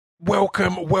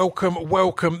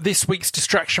Welcome. This week's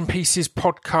Distraction Pieces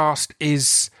podcast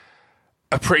is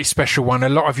a pretty special one. A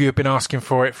lot of you have been asking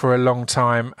for it for a long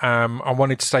time. I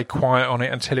wanted to stay quiet on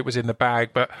it until it was in the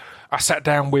bag, but I sat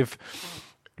down with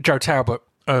Joe Talbot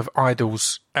of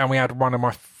Idols, and we had one of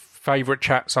my favourite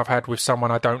chats I've had with someone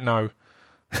I don't know,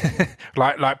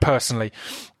 like personally.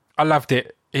 I loved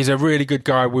it. He's a really good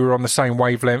guy. We were on the same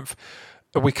wavelength.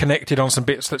 We connected on some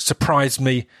bits that surprised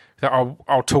me that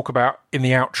I'll talk about in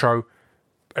the outro,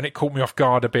 and it caught me off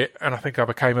guard a bit, and I think I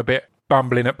became a bit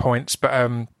bumbling at points. But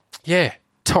yeah,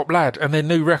 top lad, and their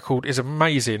new record is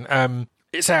amazing.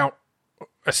 It's out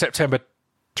September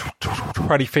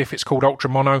 25th. It's called Ultra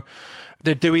Mono.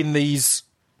 They're doing these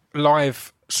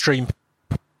live stream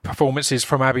performances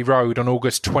from Abbey Road on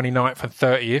August 29th and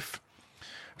 30th.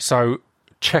 So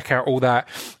check out all that.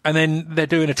 And then they're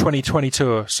doing a 2020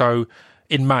 tour, so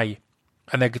in May,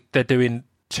 and they're doing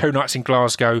 2 nights in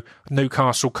Glasgow,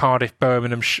 Newcastle, Cardiff,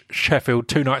 Birmingham, Sheffield,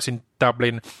 2 nights in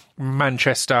Dublin,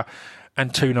 Manchester,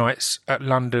 and 2 nights at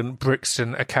London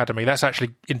Brixton Academy. That's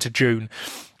actually into June.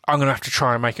 I'm going to have to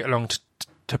try and make it along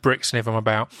to Brixton if I'm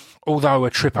about. Although a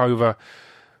trip over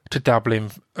to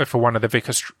Dublin for one of the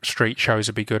Vicar Street shows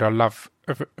would be good. I love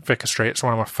Vicar Street. It's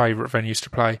one of my favourite venues to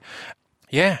play.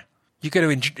 Yeah, you're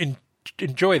going to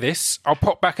enjoy this. I'll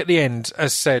pop back at the end,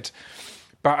 as said.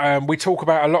 But we talk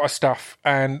about a lot of stuff.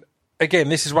 And again,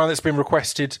 this is one that's been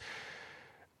requested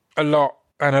a lot.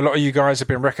 And a lot of you guys have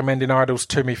been recommending Idols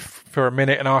to me for a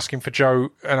minute and asking for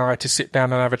Joe and I to sit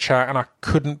down and have a chat. And I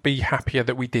couldn't be happier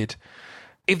that we did.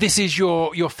 If this is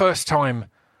your first time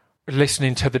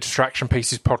listening to the Distraction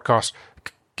Pieces podcast,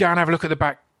 go and have a look at the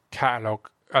back catalogue.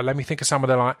 Let me think of some of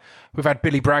the we've had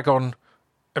Billy Bragg on,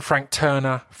 Frank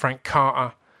Turner, Frank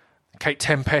Carter, Kate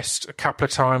Tempest a couple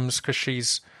of times because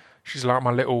she's like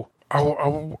my little...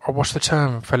 what's the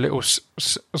term for little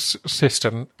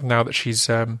sister now that she's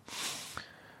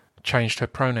changed her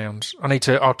pronouns?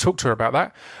 I'll talk to her about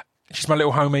that. She's my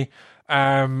little homie.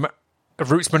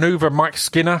 Roots Maneuver, Mike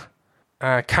Skinner,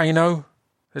 Kano.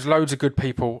 There's loads of good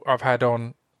people I've had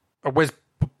on. Wes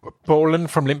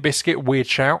Borland from Limp Bizkit, weird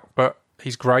shout, but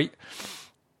he's great.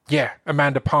 Yeah,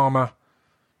 Amanda Palmer,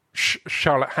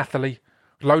 Charlotte Hatherley.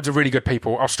 Loads of really good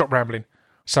people. I'll stop rambling.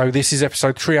 So this is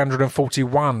episode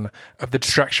 341 of the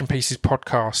Distraction Pieces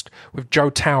podcast with Joe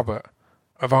Talbot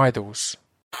of Idols.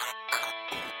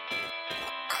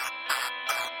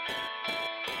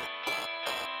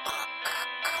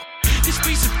 This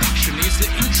piece of fiction is the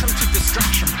intro to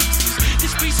Distraction Pieces.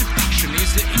 This piece of fiction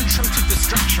is the intro to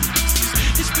Distraction Pieces.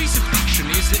 This piece of fiction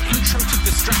is the intro to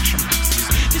Distraction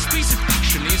Pieces. This piece of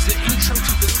fiction is the intro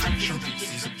to Distraction Pieces.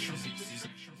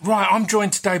 Right, I'm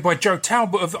joined today by Joe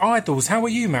Talbot of Idols. How are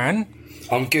you, man?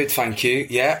 I'm good, thank you.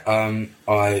 Yeah,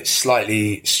 I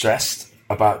slightly stressed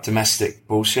about domestic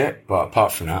bullshit, but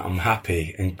apart from that, I'm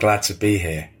happy and glad to be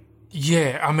here.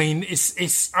 Yeah, I mean,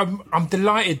 I'm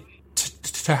delighted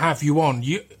to have you on.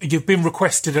 You've been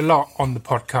requested a lot on the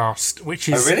podcast, which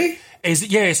is... Oh, really?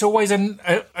 It's always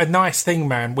a nice thing,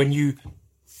 man, when you...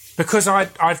 Because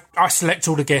I select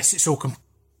all the guests, it's all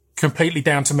completely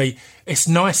down to me. It's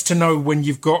nice to know when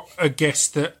you've got a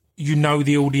guest that you know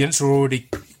the audience are already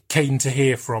keen to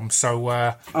hear from.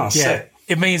 So, sick.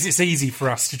 It means it's easy for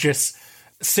us to just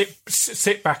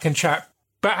sit back and chat.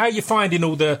 But how are you finding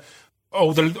all the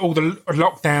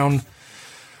lockdown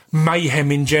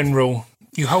mayhem in general?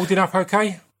 You holding up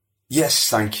okay? Yes,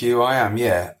 thank you. I am.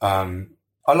 Yeah.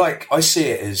 I see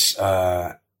it as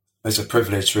a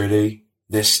privilege, really.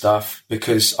 This stuff,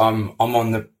 because I'm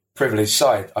on the privileged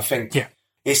side. I think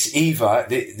it's either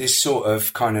this sort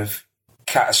of kind of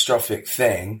catastrophic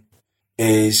thing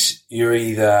is you're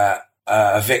either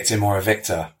a victim or a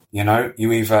victor. You know,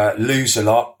 you either lose a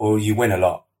lot or you win a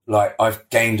lot. Like, I've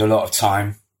gained a lot of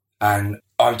time, and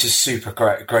I'm just super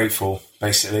grateful,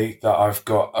 basically, that I've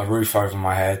got a roof over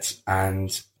my head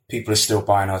and people are still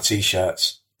buying our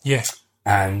T-shirts. Yeah.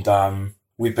 And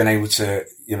we've been able to,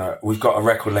 we've got a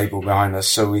record label behind us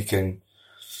so we can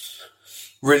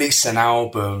release an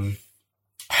album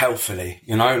healthily,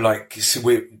 so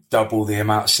we double the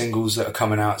amount of singles that are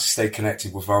coming out to stay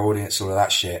connected with our audience, all of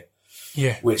that shit.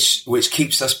 Yeah. Which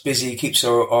keeps us busy, keeps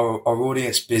our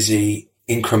audience busy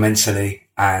incrementally.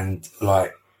 And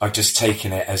I've just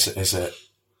taken it as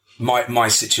my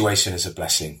situation as a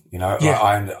blessing,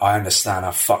 I understand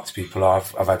how fucked people are.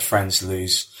 I've had friends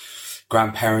lose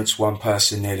grandparents. One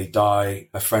person nearly die.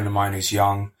 A friend of mine who's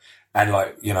young. And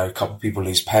a couple of people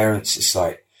lose parents. It's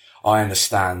like, I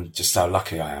understand just how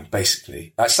lucky I am,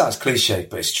 basically. That sounds cliche,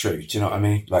 but it's true. Do you know what I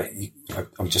mean?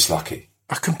 I'm just lucky.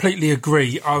 I completely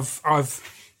agree. I've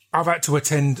had to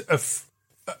attend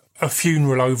a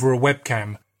funeral over a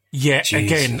webcam, Yet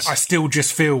Jesus. again, I still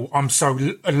just feel I'm so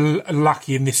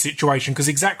lucky in this situation because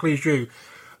exactly as you,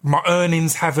 my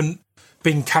earnings haven't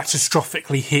been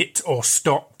catastrophically hit or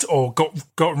stopped or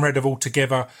gotten rid of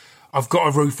altogether. I've got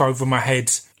a roof over my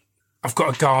head. I've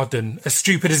got a garden. As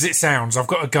stupid as it sounds, I've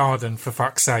got a garden, for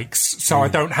fuck's sakes. So I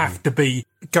don't have to be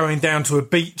going down to a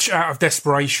beach out of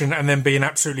desperation and then being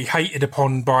absolutely hated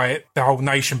upon by the whole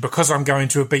nation because I'm going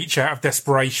to a beach out of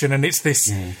desperation. And it's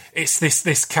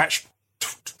this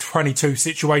catch-22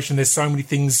 situation. There's so many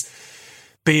things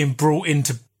being brought in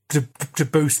to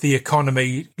boost the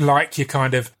economy, like your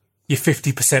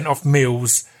 50% off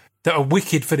meals that are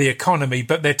wicked for the economy,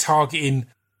 but they're targeting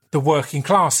the working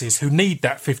classes who need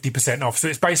that 50% off. So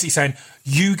it's basically saying,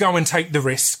 you go and take the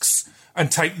risks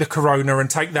and take the corona and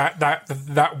take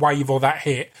that wave or that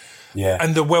hit. Yeah.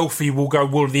 And the wealthy will go,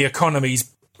 well, the economy's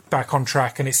back on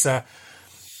track. And it's a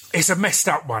messed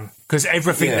up one because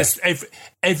everything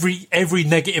every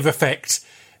negative effect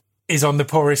is on the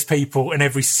poorest people, and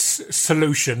every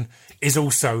solution is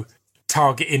also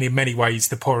targeting in many ways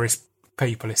the poorest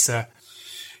people. It's like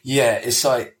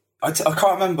I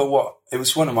can't remember what it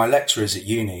was. One of my lecturers at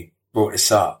uni brought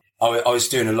this up. I was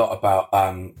doing a lot about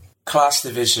class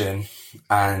division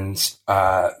and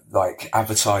like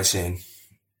advertising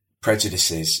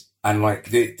prejudices, and like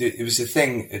it was a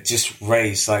thing that just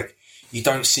raised like you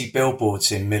don't see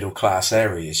billboards in middle class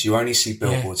areas. You only see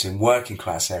billboards in working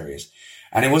class areas.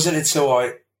 And it wasn't until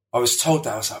I was told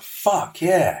that I was like, fuck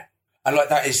yeah. And like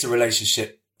that is the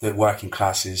relationship that working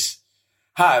classes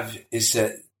have, is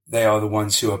that they are the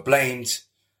ones who are blamed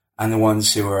and the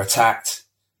ones who are attacked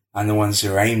and the ones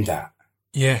who are aimed at.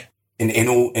 Yeah. In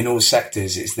all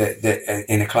sectors, it's that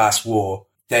in a class war,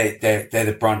 they're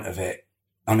the brunt of it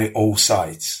on all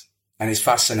sides. And it's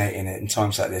fascinating in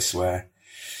times like this where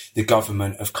the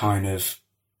government have kind of,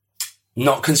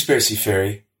 not conspiracy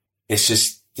theory, it's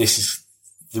just, this is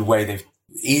the way they've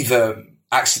either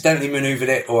accidentally maneuvered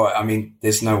it or, I mean,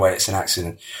 there's no way it's an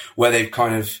accident, where they've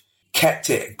kind of kept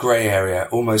it grey area,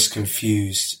 almost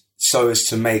confused, so as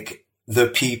to make the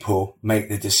people make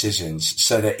the decisions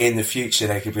so that in the future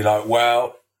they could be like,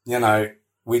 well, you know,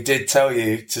 we did tell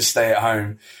you to stay at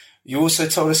home. You also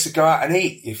told us to go out and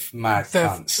eat, you mad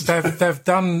cunts.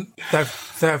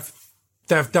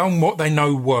 They've done what they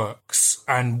know works,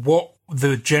 and what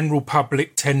the general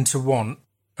public tend to want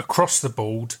across the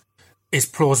board is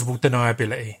plausible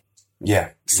deniability.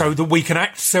 Yeah. So that we can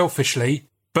act selfishly,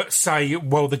 but say,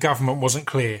 well, the government wasn't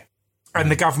clear.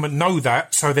 And the government know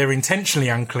that, so they're intentionally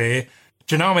unclear.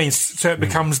 Do you know what I mean? So it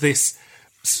becomes this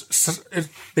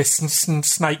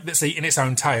snake that's eating its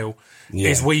own tail. Yeah.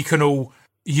 Is we can all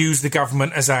use the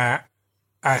government as our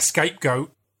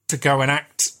scapegoat to go and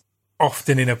act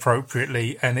often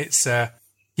inappropriately. And it's,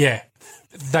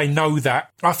 they know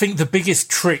that. I think the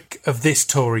biggest trick of this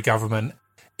Tory government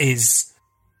is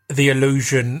the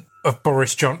illusion of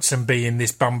Boris Johnson being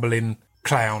this bumbling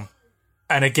clown.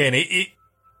 And again, it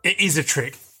is a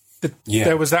trick.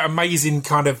 There was that amazing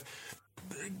kind of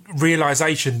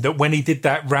realisation that when he did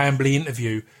that rambly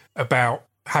interview about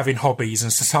having hobbies,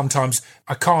 and so sometimes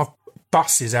I carve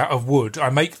buses out of wood.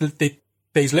 I make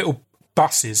these little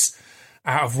buses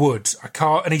out of wood.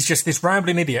 And he's just this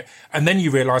rambling idiot. And then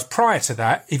you realise prior to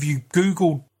that, if you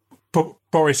Googled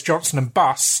Boris Johnson and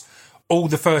bus, all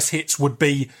the first hits would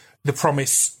be the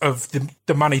promise of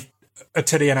the money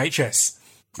to the NHS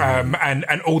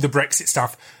and all the Brexit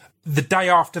stuff. The day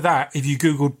after that, if you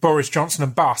Googled Boris Johnson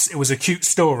and bus, it was a cute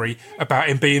story about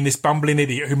him being this bumbling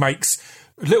idiot who makes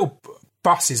little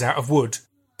buses out of wood.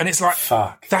 And it's like,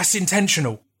 fuck, that's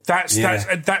intentional. That's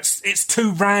it's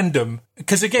too random.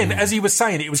 Because again, as he was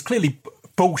saying, it was clearly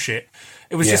bullshit.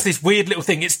 It was just this weird little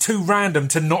thing. It's too random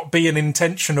to not be an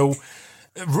intentional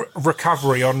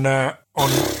recovery on the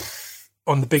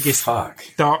biggest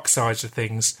dark sides of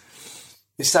things.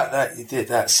 It's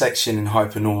that section in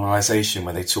hypernormalization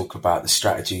where they talk about the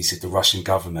strategies of the Russian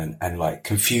government and like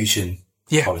confusion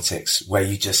politics, where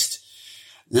you just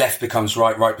left becomes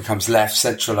right, right becomes left,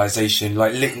 centralization.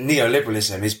 Like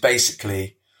neoliberalism is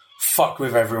basically fuck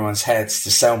with everyone's heads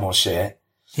to sell more shit.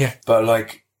 Yeah. But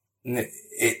like, it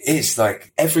is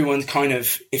like everyone kind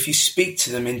of, if you speak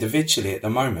to them individually at the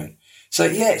moment, so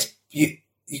you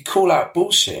call out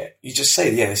bullshit. You just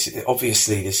say, this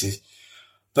is,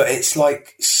 but it's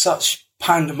like such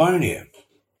pandemonium.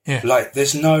 Yeah. Like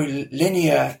there's no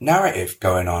linear narrative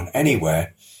going on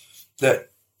anywhere,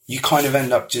 that you kind of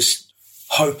end up just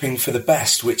hoping for the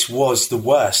best, which was the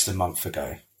worst a month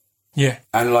ago. Yeah.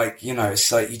 And like, you know,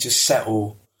 it's like you just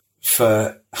settle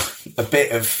for a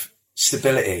bit of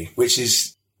stability, which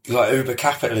is like uber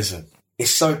capitalism.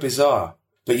 It's so bizarre,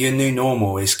 but your new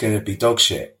normal is going to be dog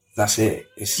shit. That's it.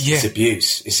 It's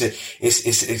abuse.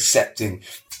 It's accepting.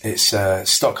 It's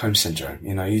Stockholm syndrome.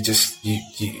 You know, you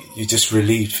just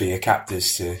relieved for your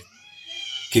captors to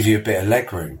give you a bit of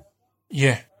leg room.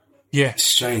 Yeah.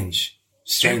 Strange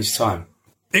time.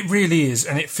 It really is,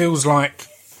 and it feels like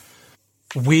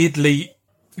weirdly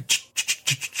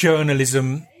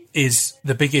journalism is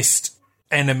the biggest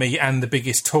enemy and the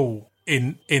biggest tool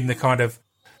in the kind of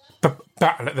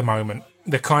battle at the moment.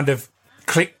 The kind of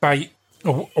clickbait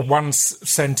or one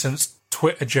sentence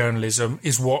Twitter journalism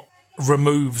is what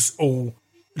removes all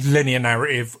linear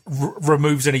narrative,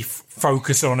 removes any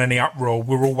focus on any uproar.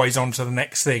 We're always on to the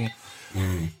next thing.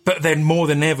 But then more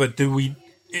than ever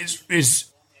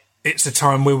it's a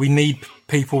time where we need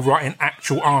people writing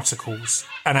actual articles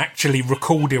and actually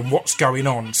recording what's going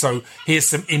on. So here's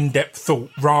some in-depth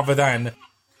thought rather than,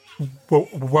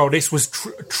 well this was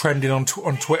trending on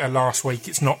Twitter last week,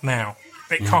 it's not now.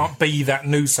 It can't be that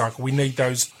news cycle. We need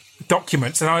those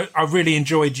documents. And I really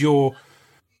enjoyed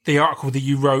the article that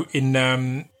you wrote in,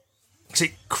 is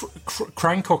it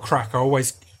Crank or Crack? I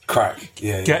always Crack,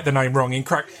 get the name wrong, in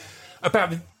Crack,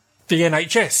 about the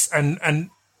NHS and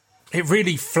it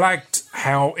really flagged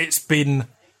how it's been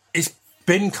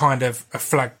kind of a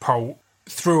flagpole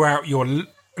throughout your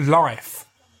life.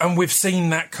 And we've seen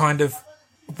that kind of,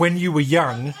 when you were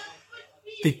young,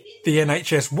 the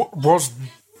NHS was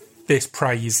this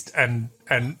praised and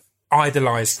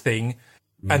idolised thing,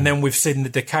 and then we've seen the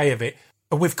decay of it.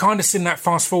 And we've kind of seen that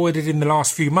fast-forwarded in the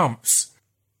last few months.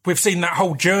 We've seen that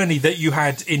whole journey that you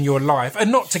had in your life.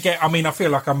 And not to get, I mean, I feel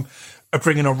like I'm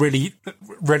bringing on really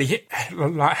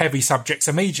like heavy subjects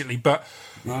immediately, but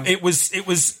it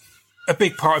was a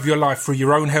big part of your life through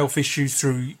your own health issues,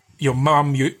 through your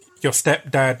mum, your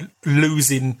stepdad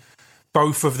losing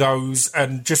both of those,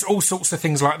 and just all sorts of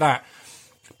things like that.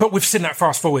 But we've seen that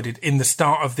fast forwarded in the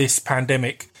start of this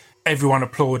pandemic. Everyone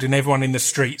applauding, everyone in the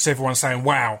streets, everyone saying,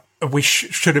 wow, we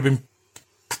should have been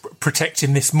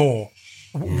protecting this more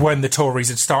when the Tories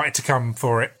had started to come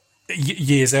for it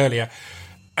years earlier.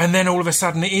 And then all of a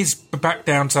sudden it is back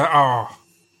down to, I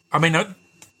mean, I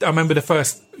remember the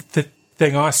first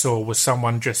thing I saw was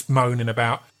someone just moaning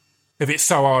about if it's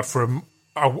so hard for them,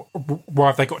 why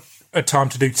have they got a time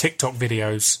to do TikTok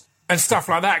videos and stuff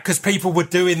like that? Because people were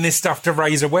doing this stuff to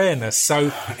raise awareness.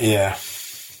 So yeah,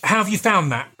 how have you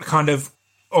found that kind of,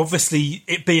 obviously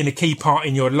it being a key part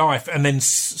in your life, and then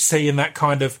seeing that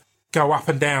kind of go up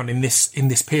and down in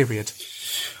this period?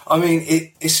 I mean,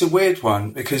 it's a weird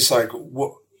one because, like,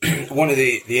 one of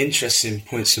the interesting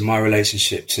points of my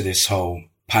relationship to this whole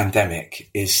pandemic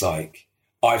is, like,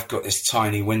 I've got this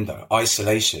tiny window.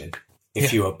 Isolation,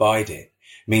 if you abide it,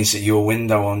 means that your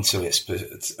window onto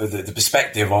the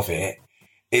perspective of it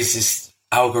is this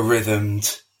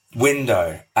algorithmed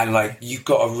window. And, like, you've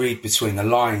got to read between the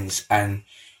lines on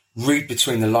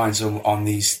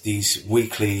these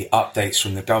weekly updates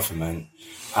from the government.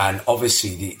 And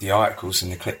obviously the articles and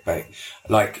the clickbait,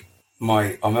 like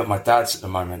I'm at my dad's at the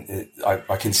moment.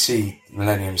 I can see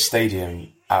Millennium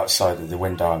Stadium outside of the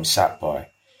window I'm sat by.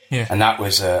 Yeah. And that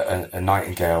was a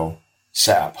Nightingale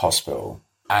set up hospital.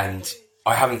 And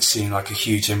I haven't seen like a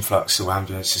huge influx of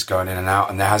ambulances going in and out,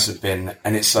 and there hasn't been.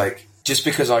 And it's like, just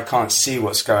because I can't see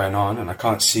what's going on and I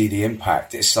can't see the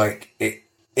impact, it's like,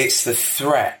 it's the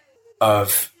threat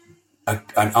of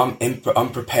an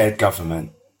unprepared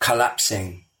government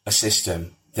collapsing a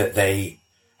system that they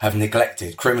have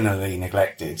criminally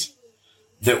neglected,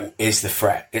 that is the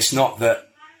threat. It's not that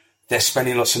they're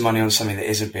spending lots of money on something that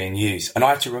isn't being used. And I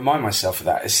have to remind myself of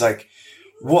that. It's like,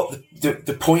 what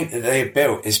the point that they had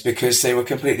built is because they were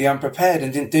completely unprepared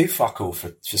and didn't do fuck all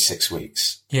for 6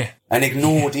 weeks. Yeah. And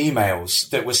ignored emails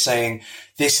that were saying,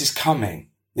 this is coming.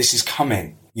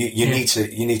 You need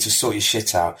to sort your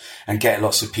shit out and get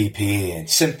lots of PPE in.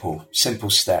 Simple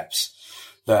steps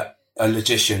that a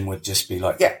logician would just be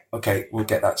like, yeah, okay, we'll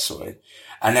get that sorted.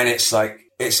 And then it's like,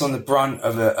 it's on the brunt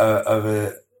of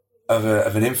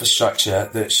an infrastructure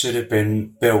that should have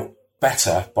been built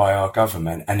better by our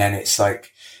government. And then it's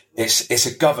like, it's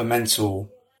a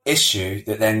governmental issue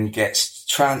that then gets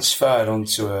transferred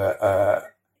onto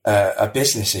a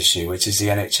business issue, which is the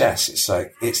NHS. It's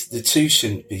like, the two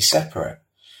shouldn't be separate.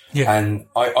 Yeah. And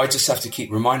I just have to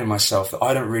keep reminding myself that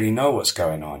I don't really know what's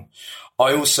going on.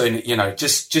 I also,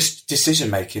 just decision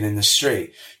making in the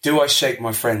street. Do I shake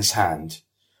my friend's hand?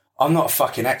 I'm not a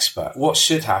fucking expert. What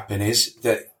should happen is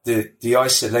that the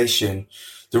isolation,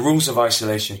 the rules of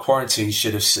isolation, quarantine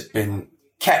should have been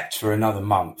kept for another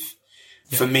month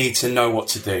for me to know what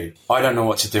to do. I don't know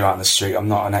what to do out in the street. I'm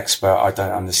not an expert. I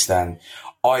don't understand.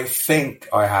 I think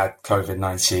I had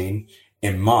COVID-19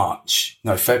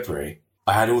 in February.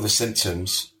 I had all the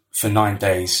symptoms for 9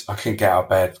 days. I couldn't get out of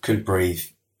bed, couldn't breathe,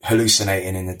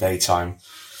 hallucinating in the daytime,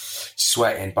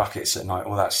 sweating buckets at night,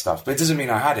 all that stuff. But it doesn't mean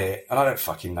I had it, and I don't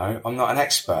fucking know. I'm not an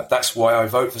expert. That's why I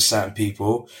vote for certain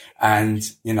people, and,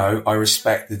 you know, I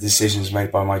respect the decisions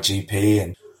made by my GP,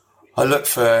 and I look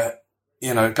for,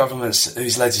 you know, governments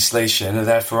whose legislation are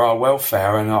there for our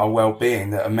welfare and our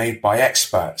well-being that are made by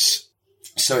experts.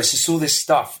 So it's just all this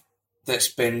stuff that's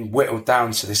been whittled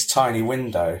down to this tiny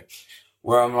window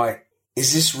where I'm like,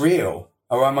 is this real?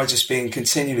 Or am I just being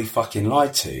continually fucking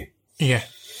lied to? Yeah.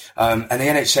 And the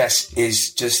NHS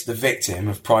is just the victim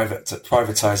of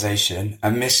privatisation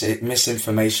and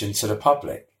misinformation to the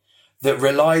public that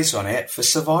relies on it for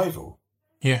survival.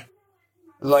 Yeah.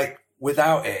 Like,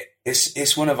 without it,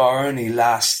 it's one of our only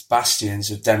last bastions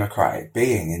of democratic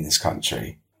being in this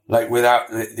country. Like, without,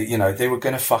 you know, they were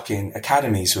going to fucking,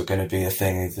 academies were going to be a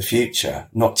thing of the future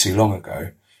not too long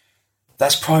ago.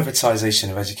 That's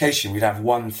privatisation of education. We'd have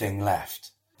one thing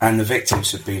left, and the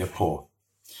victims would be the poor.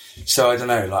 So I don't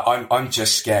know, like, I'm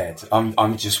just scared.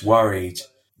 I'm just worried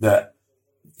that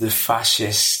the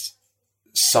fascist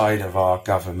side of our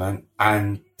government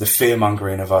and the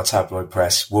fear-mongering of our tabloid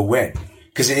press will win.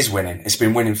 Because it is winning. It's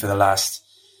been winning for the last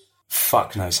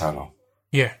fuck knows how long.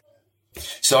 Yeah.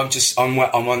 So I'm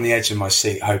on the edge of my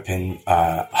seat, hoping.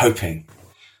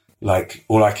 Like,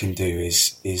 all I can do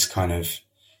is kind of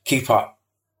keep up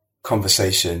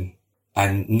conversation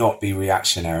and not be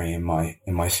reactionary in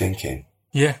my thinking.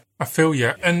 Yeah, I feel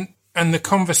you. And the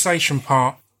conversation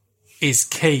part is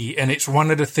key, and it's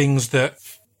one of the things that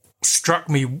struck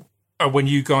me when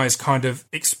you guys kind of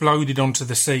exploded onto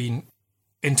the scene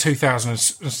in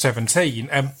 2017.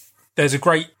 There's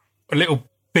a little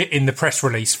bit in the press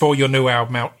release for your new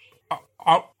album,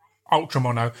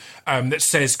 Ultramono, that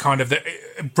says kind of that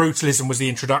brutalism was the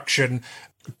introduction,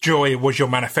 joy was your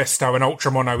manifesto, and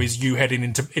Ultramono is you heading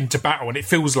into battle. And it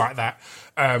feels like that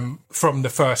from the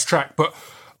first track. But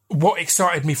what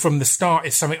excited me from the start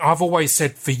is something I've always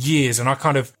said for years, and I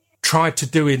kind of tried to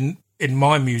do in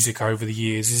my music over the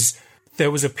years, is there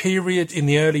was a period in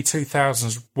the early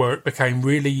 2000s where it became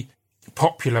really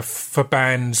popular for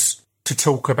bands to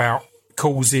talk about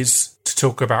causes, to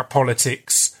talk about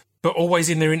politics, but always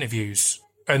in their interviews,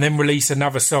 and then release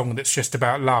another song that's just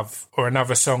about love, or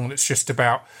another song that's just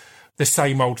about the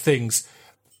same old things.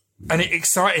 And it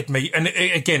excited me. And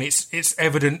again, it's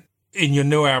evident in your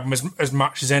new album as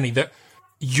much as any that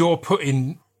you're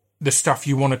putting the stuff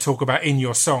you want to talk about in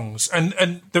your songs.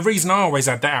 And the reason I always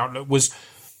had that outlook was,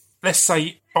 let's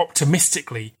say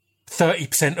optimistically,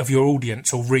 30% of your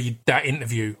audience will read that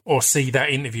interview or see that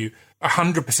interview.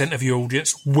 100% of your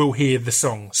audience will hear the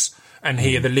songs and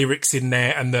hear the lyrics in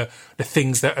there and the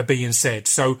things that are being said.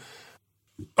 So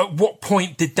at what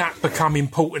point did that become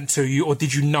important to you, or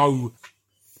did you know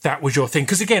that was your thing?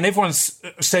 Because again, everyone's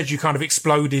said you kind of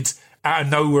exploded out of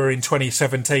nowhere in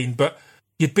 2017, but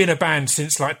you'd been a band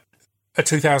since like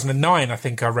 2009, I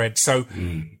think I read. So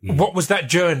what was that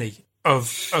journey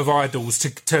of Idols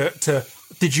to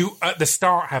did you at the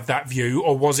start have that view,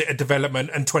 or was it a development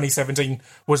and 2017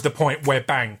 was the point where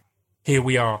bang, here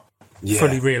we are,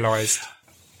 fully realised?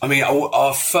 I mean,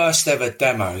 our first ever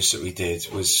demos that we did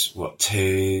was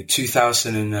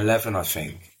 2011, I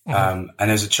think. And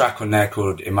there's a track on there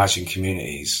called Imagine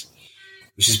Communities,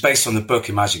 which is based on the book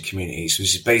Imagine Communities,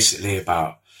 which is basically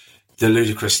about the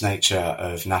ludicrous nature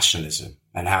of nationalism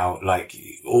and how, like,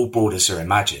 all borders are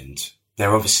imagined.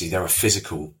 There are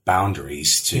physical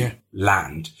boundaries to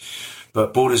land,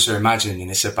 but borders are imagined,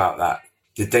 and it's about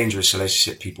the dangerous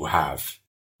relationship people have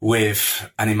with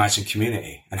an imagined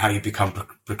community and how you become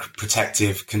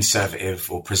protective,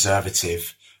 conservative, or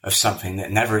preservative of something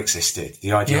that never existed.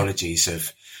 The ideologies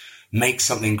of make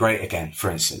something great again,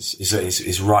 for instance,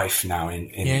 is rife now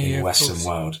in the Western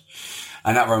world.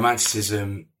 And that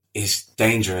romanticism is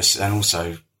dangerous and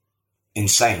also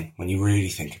insane when you really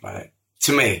think about it.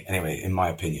 To me, anyway, in my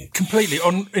opinion. Completely.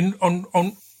 In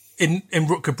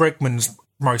Rutger Bregman's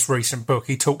most recent book,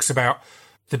 he talks about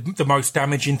the most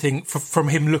damaging thing from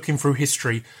him looking through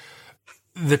history,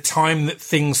 the time that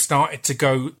things started to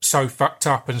go so fucked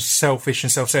up and selfish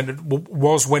and self-centered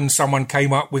was when someone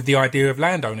came up with the idea of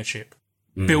land ownership,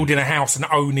 building a house and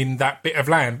owning that bit of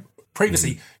land.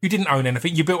 Previously, you didn't own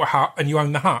anything. You built a hut and you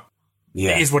own the hut.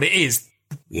 Yeah. It is what it is.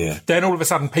 Yeah. Then all of a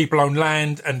sudden people own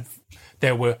land, and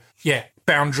there were,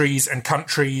 boundaries and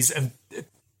countries and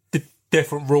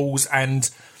different rules and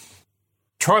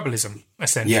tribalism,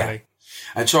 essentially. Yeah.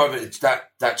 And that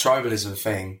tribalism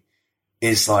thing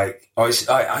is like, I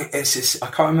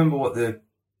can't remember what the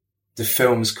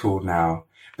film's called now,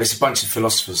 but it's a bunch of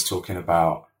philosophers talking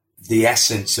about the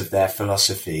essence of their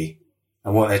philosophy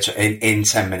and what they're in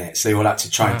 10 minutes. They all had to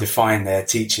try and define their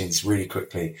teachings really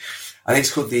quickly. I think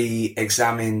it's called An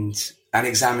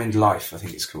Examined Life, I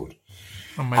think it's called.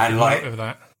 I'll make a note of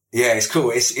that. Yeah, it's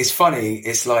cool. It's funny.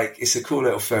 It's like, it's a cool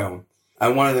little film.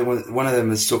 And one of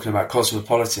them is talking about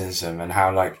cosmopolitanism and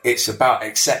how, like, it's about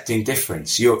accepting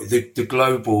difference. The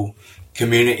global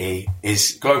community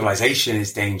globalization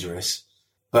is dangerous,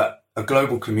 but a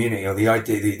global community, or the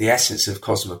idea, the essence of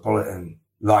cosmopolitan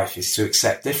life, is to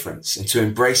accept difference and to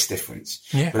embrace difference.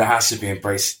 Yeah. But it has to be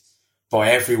embraced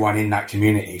by everyone in that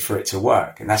community for it to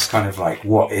work. And that's kind of like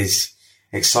what is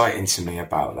exciting to me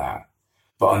about that.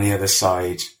 But on the other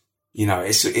side, you know,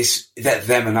 it's that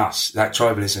them and us. That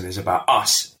tribalism is about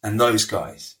us and those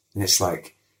guys. And it's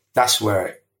like, that's where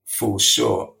it falls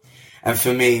short. And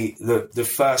for me, the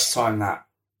first time that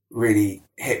really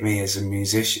hit me as a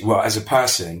musician, well, as a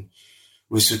person,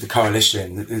 was with the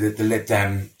coalition, the Lib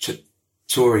Dem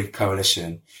Tory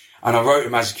coalition. And I wrote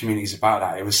in Magic Communities about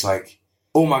that. It was like,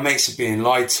 all my mates are being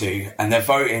lied to and they're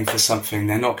voting for something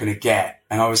they're not going to get.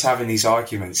 And I was having these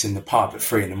arguments in the pub at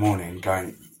 3 a.m.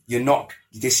 going,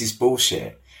 this is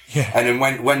bullshit. Yeah. And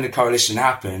then when the coalition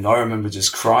happened, I remember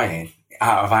just crying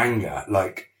out of anger,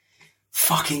 like,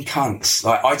 fucking cunts.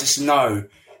 Like, I just know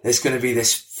there's going to be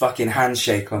this fucking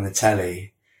handshake on the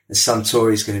telly and some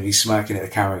Tory's going to be smirking at the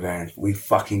camera going, we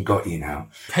fucking got you now.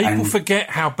 People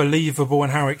forget how believable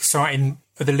and how exciting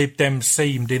the Lib Dems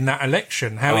seemed in that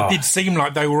election, how it did seem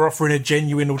like they were offering a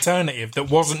genuine alternative that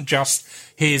wasn't just,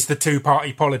 here's the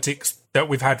two-party politics that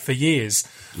we've had for years.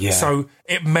 Yeah. So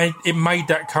it made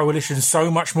that coalition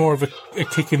so much more of a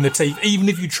kick in the teeth, even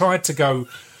if you tried to go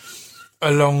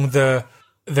along the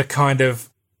kind of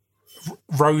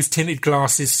rose-tinted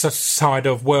glasses side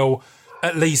of, well,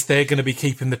 at least they're going to be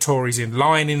keeping the Tories in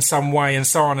line in some way and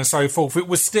so on and so forth.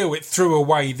 It threw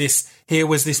away here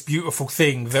was this beautiful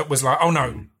thing that was like, oh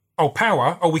no,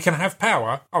 power, we can have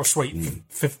power. Oh, sweet,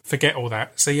 forget all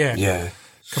that. So yeah,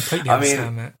 completely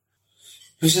understand that.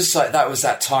 It was just like, that was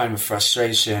that time of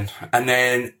frustration. And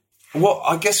then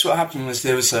what happened was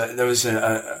there was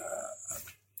a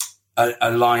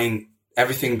line,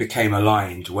 everything became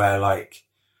aligned where, like,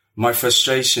 my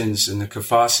frustrations and the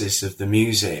catharsis of the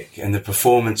music and the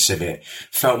performance of it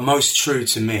felt most true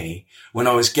to me when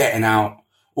I was getting out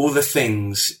all the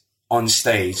things on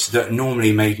stage that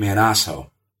normally made me an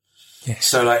asshole. Yeah.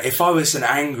 So, like, if I was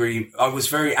I was a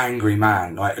very angry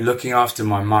man, like, looking after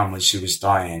my mum when she was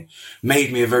dying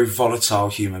made me a very volatile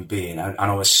human being. And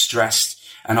I was stressed,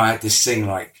 and I had this thing,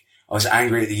 like, I was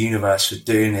angry at the universe for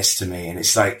doing this to me. And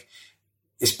it's like,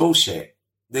 it's bullshit.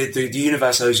 The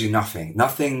universe owes you nothing.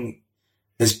 Nothing,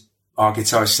 as our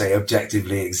guitarists say,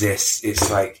 objectively exists. It's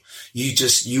like,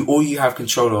 all you have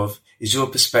control of is your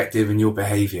perspective and your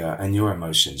behavior and your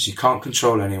emotions. You can't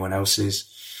control anyone else's.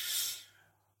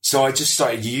 So I just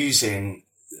started using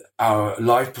our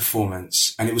live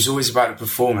performance, and it was always about the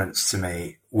performance to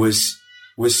me, was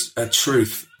a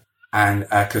truth and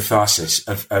a catharsis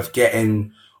of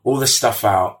getting all the stuff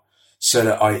out so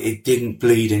that it didn't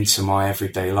bleed into my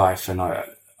everyday life. And I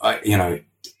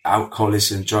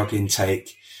alcoholism, drug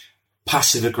intake,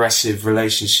 passive aggressive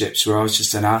relationships where I was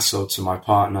just an asshole to my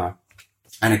partner,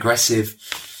 and aggressive.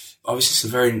 I was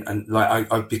just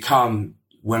I've become,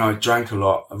 when I drank a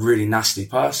lot, a really nasty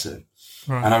person.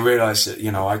 Right. And I realized that,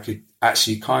 I could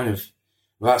actually kind of,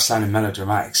 without sounding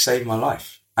melodramatic, save my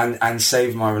life and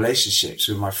save my relationships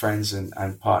with my friends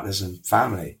and partners and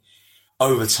family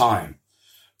over time.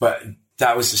 But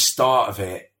that was the start of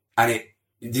it. And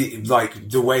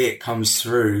the way it comes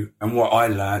through, and what I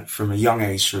learned from a young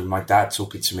age from my dad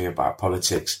talking to me about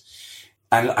politics,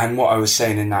 and what I was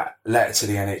saying in that letter to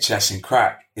the NHS in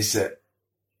Crack, is that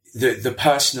the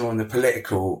personal and the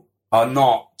political are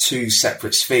not two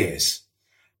separate spheres.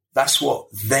 That's what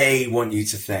they want you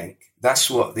to think. That's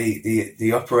what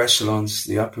the upper echelons,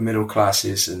 the upper middle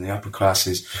classes and the upper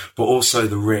classes, but also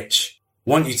the rich,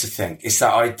 want you to think. It's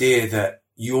that idea that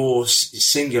your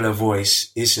singular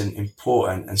voice isn't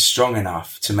important and strong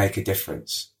enough to make a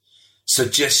difference. So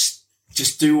just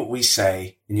do what we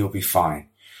say and you'll be fine.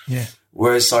 Yeah.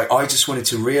 Whereas, like, I just wanted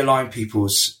to realign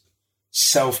people's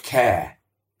self-care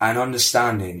and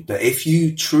understanding that if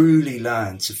you truly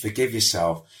learn to forgive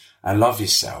yourself and love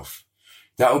yourself,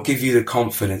 that will give you the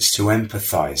confidence to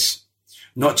empathize,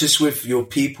 not just with your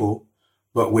people,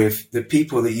 but with the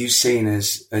people that you've seen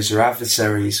as your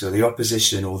adversaries or the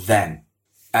opposition or them.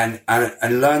 And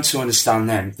learn to understand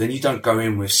them. Then you don't go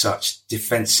in with such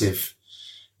defensive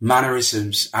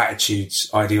mannerisms,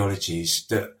 attitudes, ideologies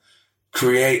that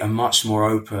create a much more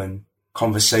open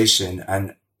conversation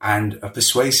and a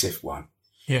persuasive one.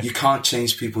 Yeah. You can't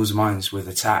change people's minds with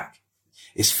attack.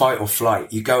 It's fight or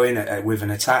flight. You go in with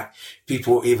an attack,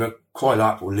 people either coil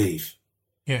up or leave.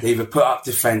 Yeah. They either put up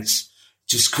defense,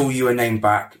 just call you a name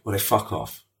back, or they fuck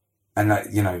off. And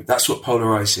that, you know, that's what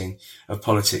polarizing of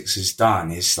politics has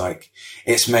done. Is like,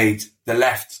 it's made the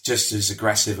left just as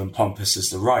aggressive and pompous as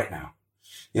the right now,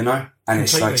 you know? And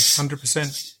completely, it's like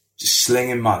 100%. Just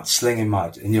slinging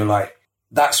mud. And you're like,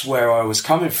 that's where I was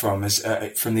coming from, as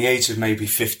from the age of maybe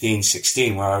 15,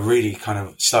 16, where I really kind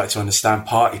of started to understand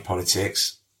party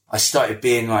politics. I started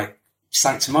being like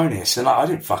sanctimonious, and I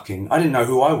didn't know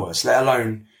who I was, let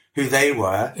alone who they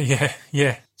were.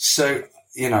 Yeah. So,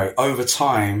 you know, over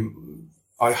time,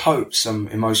 I hope some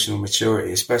emotional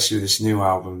maturity, especially with this new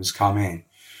album, has come in,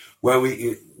 where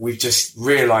we've just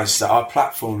realised that our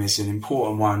platform is an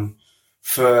important one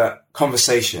for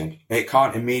conversation. It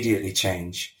can't immediately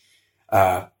change.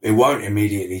 It won't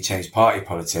immediately change party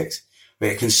politics, but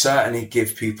it can certainly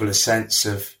give people a sense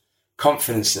of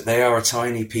confidence that they are a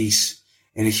tiny piece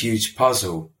in a huge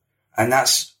puzzle. And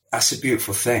that's a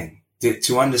beautiful thing,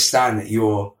 to understand that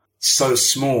you're so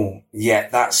small,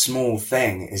 yet that small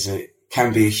thing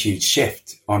can be a huge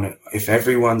shift on it if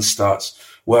everyone starts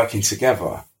working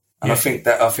together. And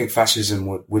yeah. I think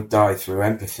fascism would die through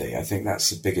empathy. I think that's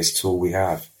the biggest tool we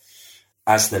have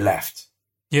as the left.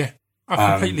 Yeah,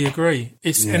 I completely agree.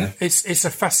 It's a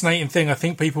fascinating thing. I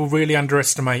think people really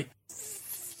underestimate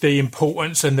the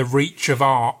importance and the reach of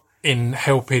art in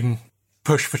helping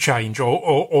push for change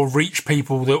or reach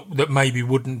people that maybe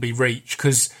wouldn't be reached,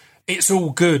 because it's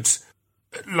all good,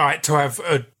 like, to have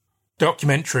a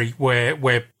documentary where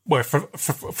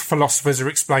philosophers are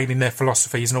explaining their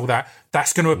philosophies and all that.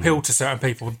 That's going to appeal to certain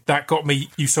people. That got me.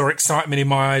 You saw excitement in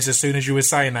my eyes as soon as you were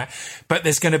saying that. But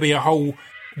there's going to be a whole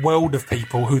world of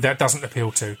people who that doesn't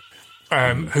appeal to,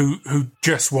 who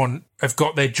just have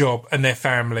got their job and their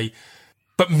family,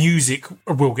 but music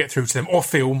will get through to them, or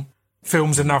film.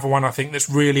 Film's another one, I think, that's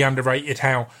really underrated.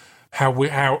 How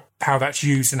that's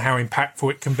used and how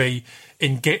impactful it can be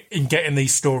in getting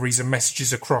these stories and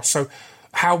messages across. So,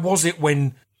 how was it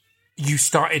when you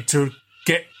started to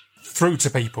get through to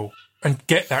people and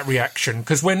get that reaction?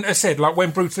 Because when I said, like,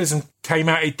 when Brutalism came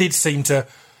out, it did seem to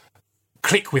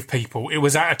click with people. It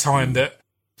was at a time and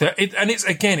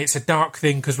it's a dark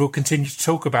thing, because we'll continue to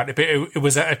talk about it, but it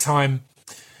was at a time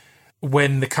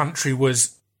when the country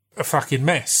was a fucking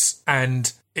mess,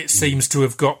 and it seems to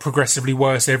have got progressively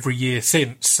worse every year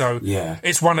since. So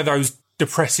it's one of those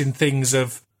depressing things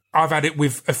of, I've had it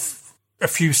with a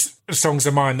few songs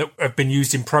of mine that have been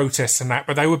used in protests and that,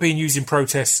 but they were being used in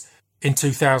protests in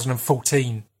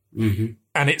 2014. Mm-hmm.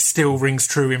 And it still rings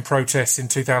true in protests in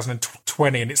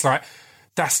 2020. And it's like,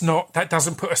 that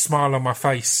doesn't put a smile on my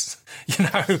face. You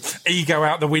know, ego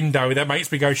out the window, that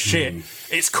makes me go, shit.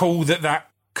 It's cool that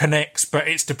connects, but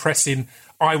it's depressing.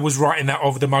 I was writing that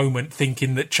of the moment,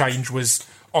 thinking that change was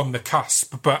on the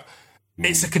cusp, but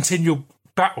it's a continual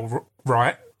battle,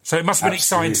 right? So it must have been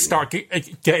exciting to start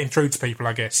getting through to people,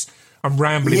 I guess. I'm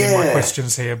rambling in my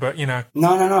questions here, but, you know.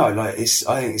 No. Like, I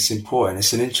think it's important.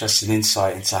 It's an interesting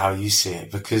insight into how you see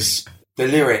it, because the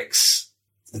lyrics,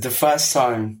 the first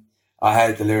time I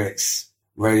heard the lyrics,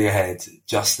 Radiohead,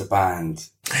 Just the Band,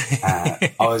 I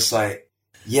was like,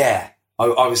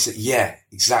 I was like, yeah,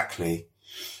 exactly.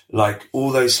 Like,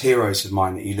 all those heroes of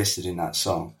mine that you listed in that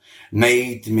song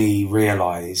made me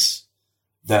realise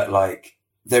that, like,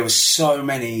 there were so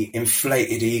many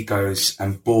inflated egos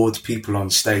and bored people on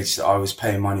stage that I was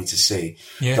paying money to see,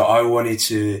 that I wanted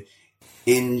to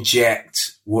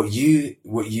inject what you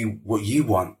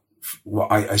want,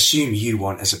 what I assume you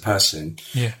want as a person,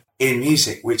 in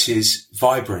music, which is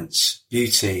vibrance,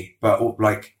 beauty, but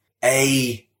like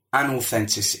an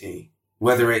authenticity.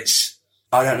 Whether it's,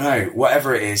 I don't know,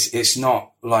 whatever it is, it's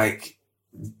not like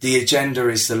the agenda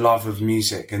is the love of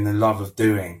music and the love of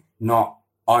doing, not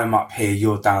I'm up here,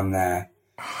 you're down there.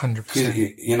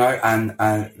 100%. You know, and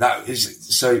that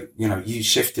is, so, you know, you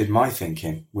shifted my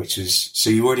thinking, which is, so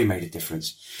you already made a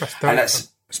difference.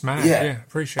 That's mad. Yeah,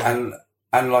 appreciate it.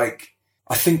 And like,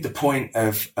 I think the point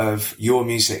of your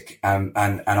music and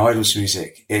Idol's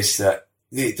music is that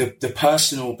the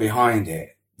personal behind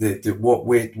it, what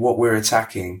we're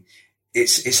attacking,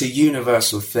 it's a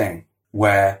universal thing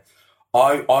where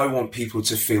I want people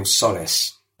to feel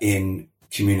solace in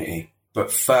community,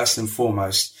 but first and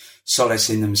foremost, solace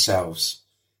in themselves,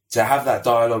 to have that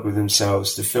dialogue with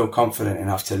themselves, to feel confident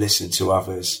enough to listen to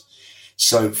others.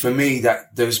 So for me,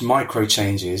 that those micro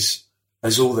changes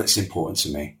is all that's important to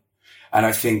me. And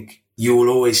I think you will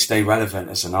always stay relevant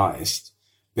as an artist,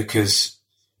 because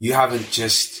you haven't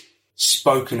just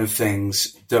spoken of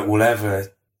things that will ever,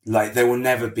 like, there will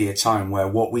never be a time where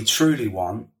what we truly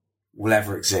want will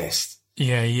ever exist.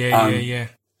 Yeah.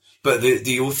 But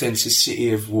the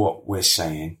authenticity of what we're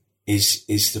saying is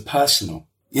the personal.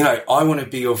 You know, I want to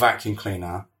be your vacuum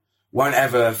cleaner. Won't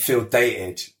ever feel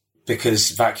dated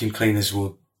because vacuum cleaners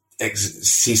will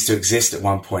cease to exist at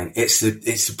one point. It's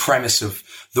the premise of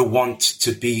the want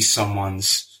to be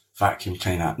someone's vacuum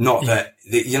cleaner. Not that,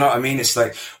 you know what I mean? It's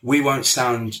like, we won't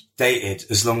sound dated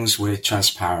as long as we're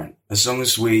transparent, as long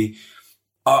as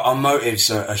our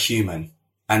motives are human,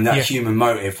 and that human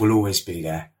motive will always be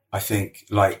there. I think,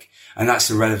 and that's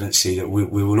the relevancy that we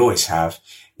will always have,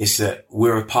 is that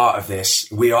we're a part of this.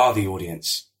 We are the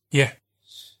audience. Yeah.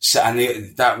 So,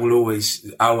 and that will always,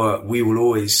 we will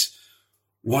always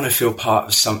want to feel part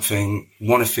of something,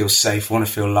 want to feel safe, want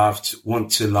to feel loved,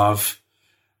 want to love,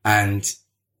 and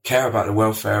care about the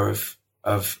welfare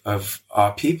of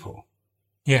our people.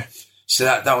 Yeah. So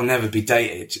that will never be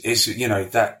dated. It's, you know,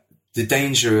 that the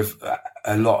danger of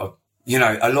a lot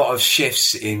of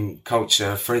shifts in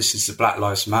culture, for instance, the Black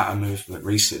Lives Matter movement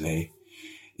recently,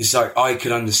 is like, I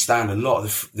could understand a lot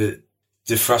of the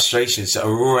frustrations that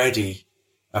are already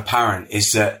apparent,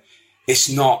 is that it's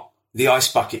not the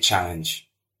ice bucket challenge.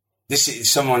 This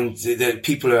is that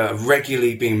people are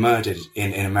regularly being murdered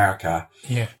in America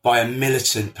by a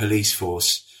militant police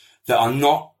force that are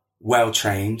not well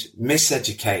trained,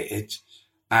 miseducated,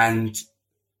 and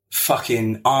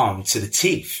fucking armed to the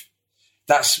teeth.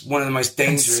 That's one of the most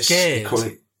dangerous. And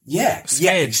scared.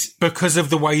 Scared because of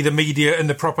the way the media and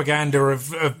the propaganda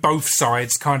of both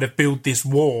sides kind of build this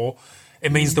war.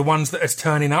 It means the ones that are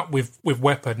turning up with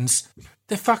weapons,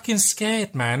 they're fucking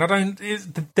scared, man.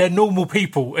 They're normal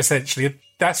people, essentially.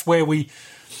 That's where we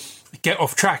get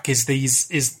off track, is the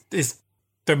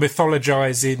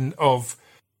mythologizing of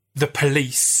the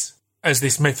police as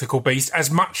this mythical beast, as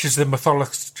much as the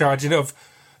mythologizing of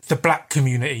the black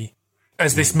community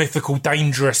as this mythical,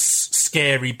 dangerous,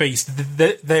 scary beast.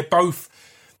 They're both,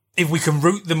 if we can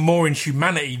root them more in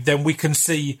humanity, then we can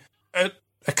see a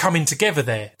coming together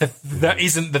there. That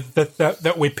isn't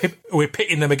that we're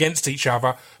pitting them against each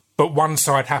other, but one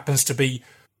side happens to be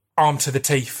armed to the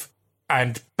teeth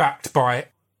and backed by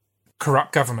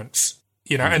corrupt governments,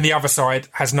 you know, and the other side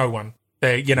has no one.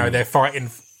 They're fighting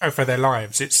for their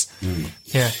lives. It's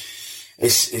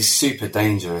super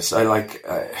dangerous.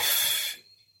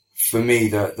 For me,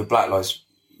 the Black Lives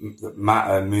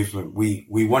Matter movement,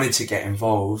 we wanted to get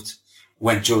involved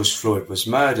when George Floyd was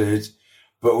murdered,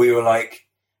 but we were like,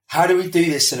 how do we do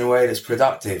this in a way that's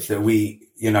productive, that we're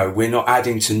not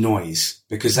adding to noise?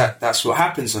 Because that's what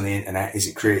happens on the internet, is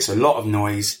it creates a lot of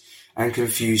noise and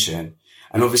confusion.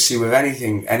 And obviously with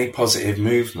any positive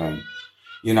movement,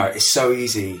 you know, it's so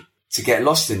easy to get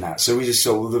lost in that. So we just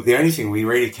thought, well, the only thing we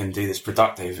really can do that's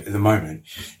productive at the moment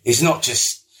is not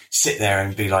just sit there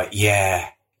and be like,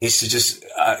 it's to just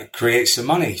create some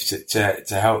money to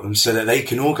help them so that they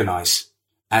can organize.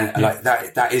 And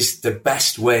that is the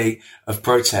best way of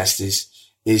protest,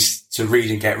 is to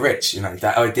read and get rich. You know,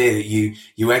 that idea that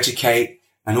you educate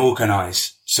and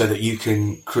organize so that you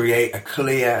can create a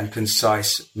clear and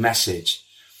concise message.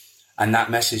 And that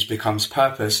message becomes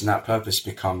purpose, and that purpose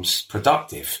becomes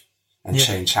productive, and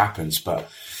change happens. But,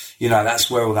 you know, that's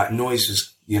where all that noise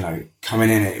was, you know, coming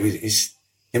in.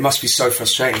 It must be so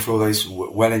frustrating for all those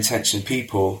well-intentioned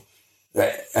people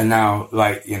that are now,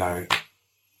 like, you know,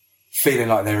 feeling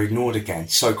like they're ignored again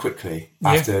so quickly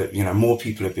after, you know, more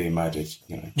people are being murdered,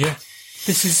 you know. Yeah.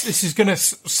 This is going to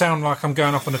sound like I'm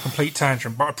going off on a complete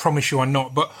tangent, but I promise you I'm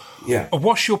not. But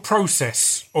what's your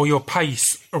process or your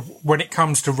pace when it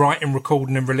comes to writing,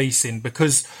 recording and releasing?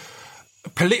 Because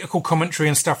political commentary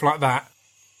and stuff like that,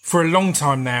 for a long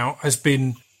time now, has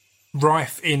been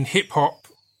rife in hip-hop.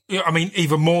 I mean,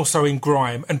 even more so in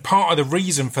grime. And part of the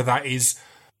reason for that is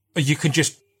you can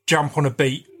just jump on a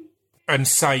beat and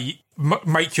say,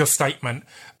 make your statement.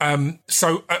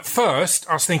 So at first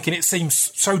I was thinking it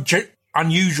seems so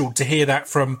unusual to hear that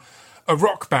from a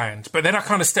rock band. But then I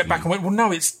kind of stepped back and went, well,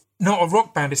 no, it's not a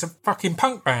rock band. It's a fucking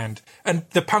punk band. And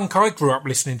the punk I grew up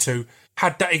listening to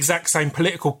had that exact same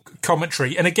political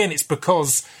commentary. And again, it's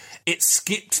because it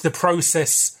skipped the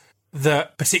process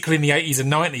that, particularly in the 80s and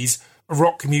 90s,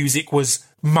 rock music was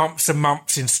months and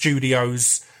months in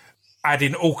studios,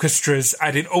 adding orchestras,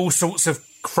 adding all sorts of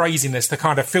craziness, the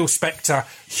kind of Phil Spector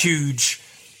huge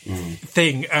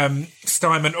thing,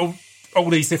 Steinman, all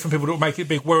these different people that would make it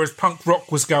big, whereas punk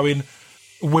rock was going,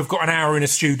 we've got an hour in a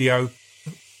studio,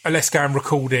 let's go and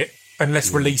record it and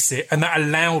let's release it. And that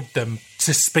allowed them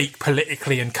to speak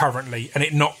politically and currently and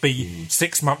it not be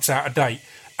 6 months out of date.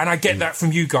 And I get that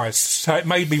from you guys. So it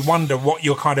made me wonder what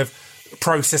your kind of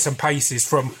process and pace is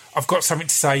from, I've got something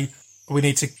to say, we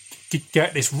need to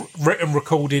get this written,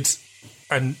 recorded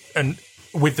and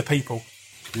with the people.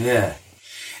 Yeah.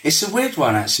 It's a weird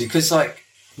one, actually, because, like,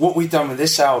 what we've done with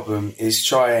this album is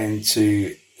trying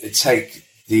to take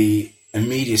the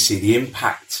immediacy, the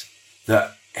impact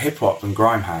that hip-hop and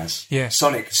grime has,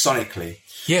 sonically.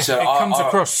 Yeah, so it comes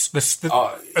across the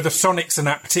sonics and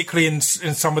that, particularly in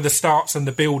some of the starts and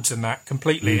the builds and that,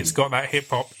 completely. It's got that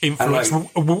hip-hop influence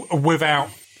without...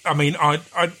 I mean, I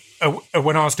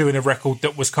when I was doing a record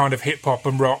that was kind of hip-hop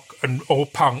and rock or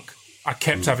punk, I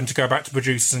kept having to go back to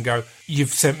producers and go,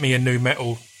 you've sent me a new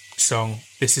metal song.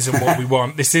 This isn't what we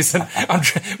want. This isn't...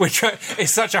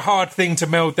 it's such a hard thing to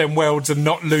meld them worlds and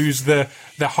not lose the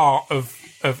heart of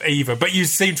either. But you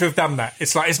seem to have done that.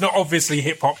 It's like, it's not obviously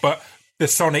hip-hop, but the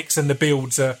sonics and the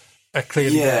builds are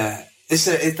clearly there.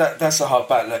 That's a hard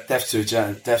battle, like Death to a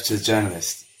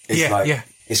Journalist. It's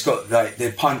it's got like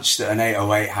the punch that an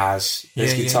 808 has.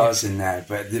 There's guitars in there,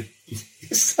 but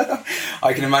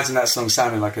I can imagine that song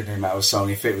sounding like a new metal song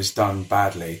if it was done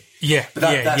badly. Yeah, but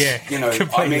that's you know,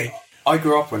 completely. I mean, I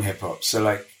grew up on hip hop, so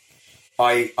like,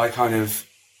 I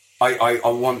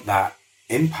want that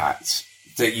impact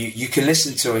that you can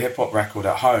listen to a hip hop record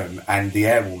at home and the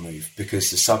air will move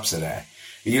because the subs are there.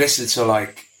 But you listen to,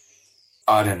 like,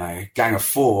 I don't know, Gang of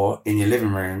Four in your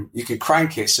living room, you can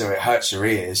crank it so it hurts your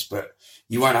ears, but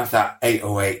you won't have that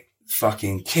 808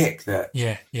 fucking kick that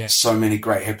so many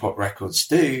great hip hop records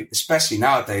do, especially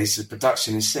nowadays. The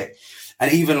production is sick.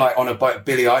 And even like on a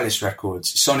Billie Eilish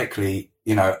records, sonically,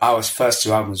 you know, our first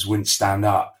two albums wouldn't stand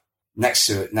up next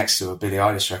to a Billie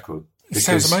Eilish record. It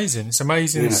sounds amazing. It's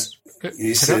amazing.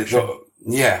 You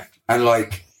know, and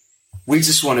like, we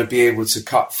just want to be able to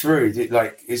cut through.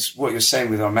 Like, it's what you're saying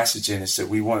with our messaging is that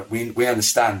we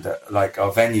understand that, like,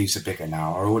 our venues are bigger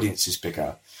now, our audience is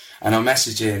bigger, and our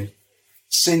messaging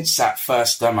since that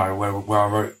first demo where I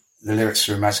wrote the lyrics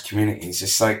for Imagined Communities,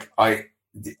 it's like I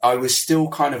was still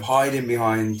kind of hiding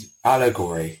behind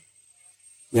allegory.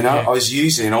 You know, I was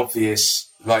using obvious,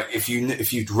 like, if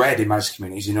you'd read Imagined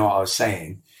Communities, you know what I was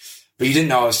saying, but you didn't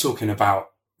know I was talking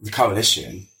about the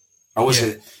coalition. I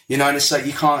wasn't, you know, and it's like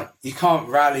you can't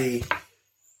rally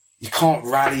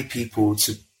people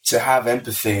to have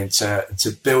empathy and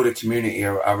to build a community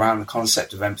around the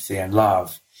concept of empathy and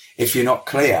love if you're not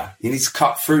clear. You need to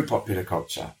cut through popular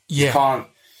culture. Yeah. You can't.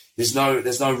 There's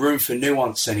no room for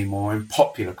nuance anymore in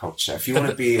popular culture. If you want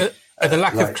to be the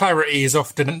lack of clarity is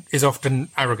often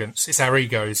arrogance. It's our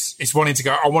egos. It's wanting to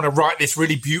go, I want to write this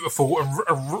really beautiful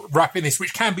and rap in this,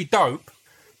 which can be dope.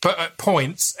 But at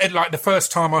points, like the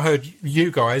first time I heard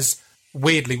you guys,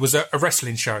 weirdly, was a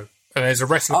wrestling show. And there's a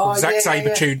wrestler called Zack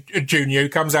Sabre Jr. who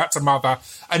comes out to Mother,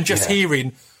 and just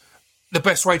hearing the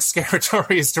best way to scare a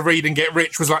Tory is to read and get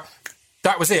rich was like,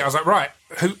 that was it. I was like, right,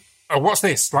 what's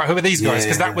this? Like, who are these guys?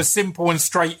 Because that was simple and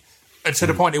straight and to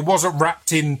the point. It wasn't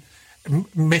wrapped in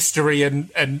mystery and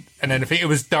anything. It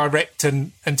was direct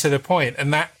and to the point,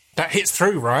 and that hits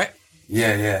through, right?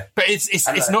 Yeah. But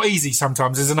it's not easy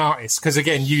sometimes as an artist, because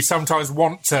again, you sometimes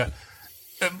want to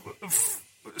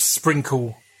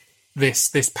sprinkle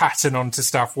this pattern onto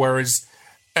stuff, whereas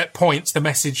at points the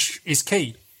message is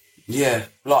key. Yeah,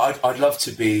 like I'd love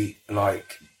to be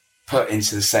like put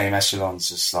into the same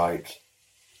echelons as like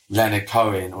Leonard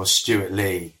Cohen or Stuart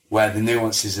Lee, where the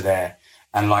nuances are there,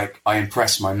 and like I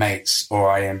impress my mates or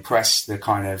I impress the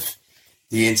kind of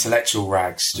the intellectual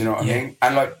rags. Do you know what I mean?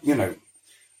 And like, you know,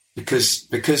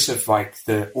 because of like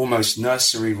the almost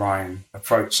nursery rhyme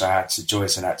approach I had to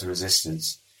Joyce and Act of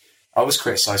Resistance, I was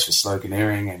criticised for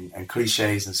sloganeering and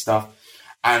cliches and stuff,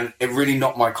 and it really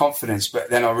knocked my confidence. But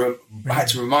then I had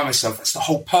to remind myself that's the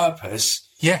whole purpose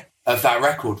of that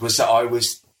record, was that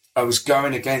I was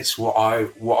going against what I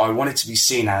wanted to be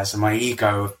seen as, and my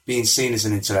ego of being seen as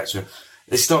an intellectual.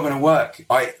 It's not going to work.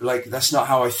 That's not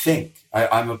how I think.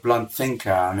 I'm a blunt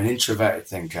thinker. I'm an introverted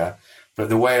thinker. But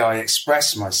the way I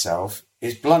express myself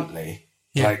is bluntly.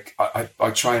 Like, I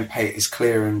try and paint as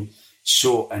clear and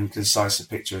short and concise a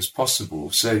picture as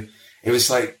possible. So it was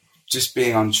like just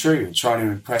being untrue and trying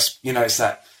to impress. You know, it's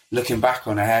that looking back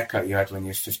on a haircut you had when you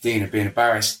were 15 and being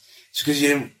embarrassed. It's because you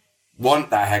didn't want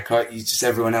that haircut.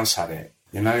 Everyone else had it,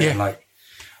 you know? And like,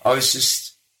 I was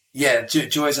just,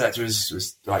 Joy's Actor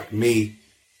was like me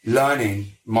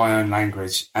learning my own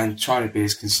language and trying to be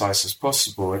as concise as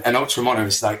possible. And Ultra Mono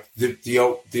is like the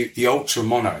Ultra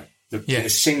Mono, the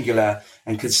singular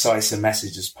and concise a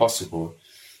message as possible,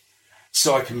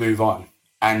 so I can move on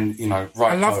and, you know,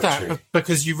 write poetry. I love that,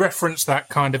 because you reference that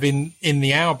kind of in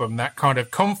the album, that kind of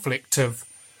conflict of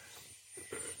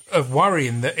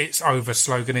worrying that it's over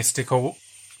sloganistic or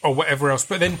whatever else.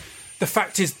 But then the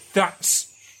fact is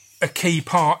that's a key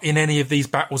part in any of these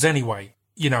battles anyway.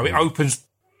 You know, it opens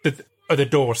of the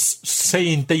door.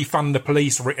 Seeing defund the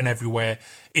police written everywhere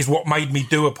is what made me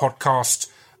do a podcast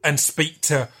and speak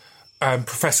to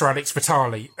Professor Alex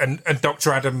Vitale and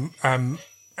Dr. Adam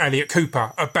Elliott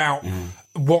Cooper about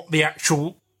what the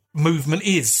actual movement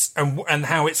is and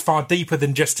how it's far deeper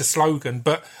than just a slogan.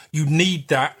 But you need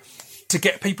that to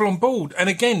get people on board. And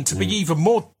again, to be even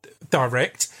more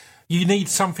direct, you need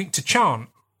something to chant.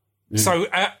 So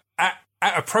at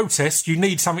a protest, you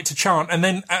need something to chant. And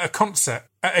then at a concert,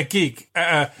 at a gig,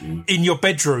 in your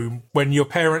bedroom, when your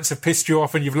parents have pissed you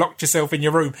off and you've locked yourself in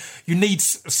your room, you need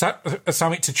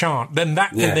something to chant. Then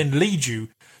that can then lead you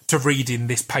to reading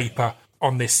this paper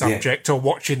on this subject or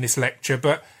watching this lecture.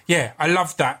 But yeah, I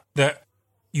love that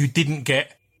you didn't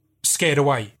get scared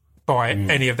away by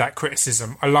any of that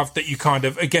criticism. I love that you kind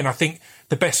of, again, I think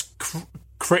the best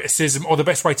criticism, or the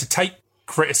best way to take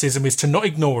criticism, is to not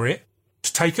ignore it,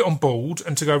 to take it on board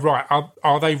and to go, right,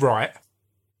 are they right?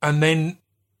 And then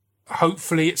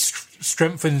hopefully it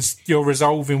strengthens your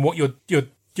resolve in what you're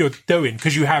doing,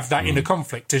 because you have that inner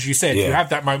conflict, as you said. You have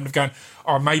that moment of going,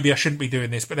 oh, maybe I shouldn't be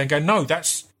doing this, but then go, no,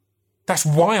 that's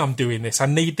why I'm doing this.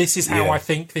 This is how I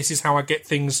think, this is how I get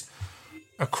things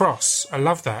across. I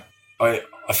love that.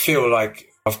 I feel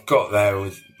like I've got there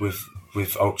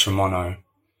with Ultra Mono.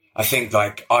 I think,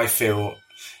 like, I feel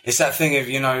it's that thing of,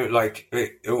 you know, like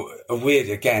a weird,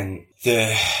 again,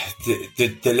 the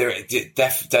lyric,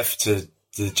 death to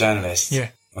the journalist. Yeah.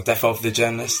 Or death of the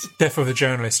journalist. Death of the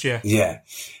journalist, yeah. Yeah.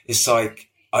 It's like,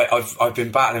 I've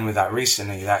been battling with that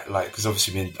recently, that, like, because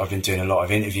obviously I've been doing a lot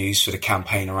of interviews for the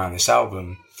campaign around this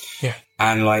album. Yeah.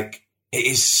 And, like,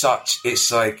 it's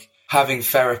like having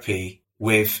therapy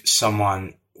with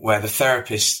someone where the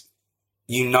therapist,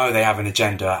 you know, they have an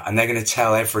agenda and they're going to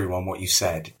tell everyone what you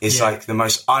said. It's like the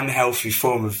most unhealthy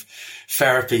form of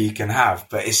therapy you can have.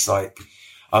 But it's like,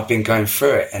 I've been going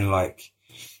through it, and, like,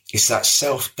 it's that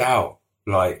self-doubt,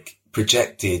 like,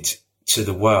 projected to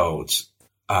the world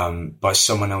by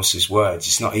someone else's words.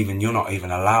 It's not even, you're not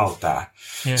even allowed that.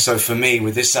 Yeah. So for me,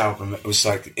 with this album, it was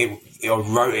like, I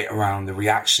wrote it around the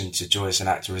reaction to Joy as an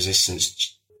Act of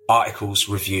Resistance, articles,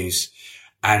 reviews,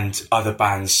 and other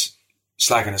bands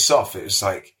slagging us off. It was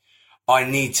like, I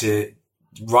need to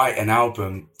write an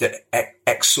album that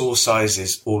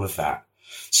exorcises all of that,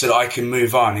 so that I can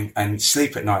move on and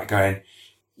sleep at night going,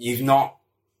 you've not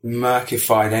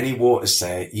murkified any waters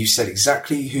there. You said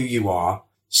exactly who you are,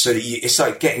 so that it's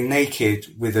like getting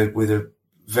naked with a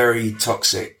very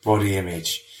toxic body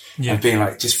image and being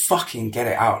like, just fucking get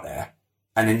it out there,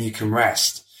 and then you can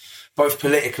rest, both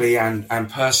politically and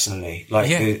personally. Like,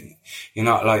 you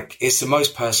know, like, it's the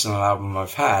most personal album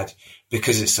I've had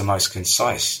because it's the most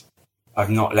concise. I've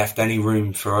not left any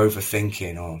room for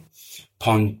overthinking or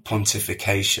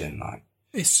pontification. Like,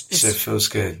 so it feels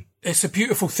good. It's a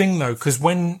beautiful thing, though, because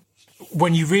when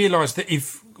you realise that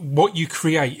if what you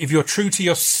create, if you're true to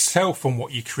yourself on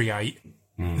what you create,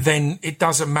 then it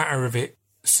doesn't matter if it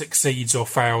succeeds or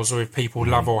fails, or if people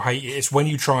love or hate it. It's when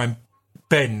you try and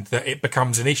bend that it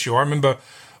becomes an issue. I remember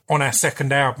on our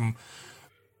second album,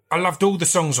 I loved all the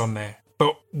songs on there,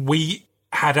 but we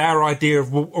had our idea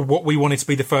of what we wanted to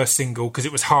be the first single, because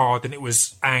it was hard and it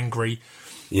was angry.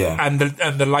 Yeah. And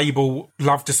the label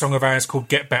loved a song of ours called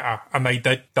Get Better, and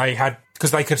they had,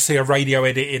 because they could see a radio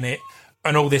edit in it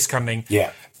and all this kind of thing.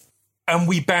 Yeah. And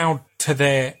we bowed to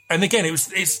their, and again,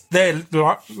 it's their,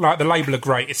 like, the label are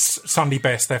great. It's Sunday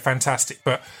Best, they're fantastic,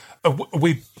 but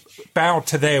we bowed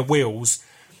to their wills.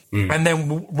 And then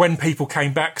when people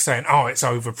came back saying, oh, it's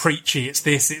over, preachy, it's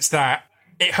this, it's that,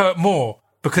 it hurt more,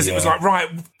 because it was like, right,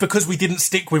 because we didn't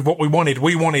stick with what we wanted.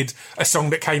 We wanted a song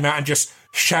that came out and just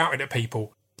shouted at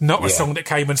people, not a song that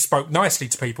came and spoke nicely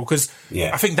to people, because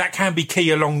I think that can be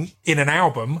key along in an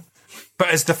album, but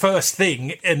as the first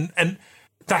thing, and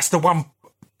that's the one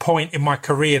point in my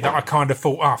career that I kind of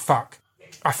thought, oh, fuck.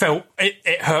 I felt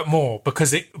it hurt more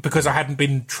because I hadn't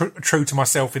been true to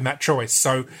myself in that choice.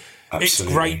 So it's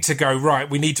great to go, right,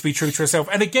 we need to be true to ourselves.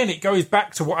 And again, it goes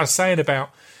back to what I was saying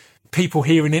about people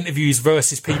hearing interviews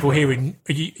versus people hearing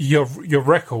your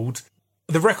record.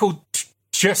 The record,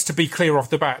 just to be clear off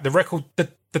the bat, the record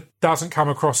that doesn't come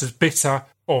across as bitter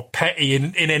or petty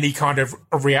in any kind of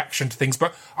a reaction to things.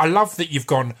 But I love that you've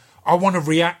gone, I want to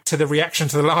react to the reaction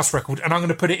to the last record, and I'm going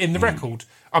to put it in the record.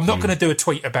 I'm not going to do a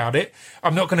tweet about it.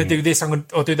 I'm not going to do this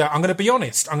or do that. I'm going to be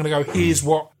honest. I'm going to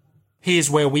go, here's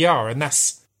where we are. And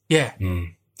that's,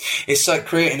 It's like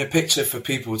creating a picture for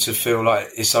people to feel like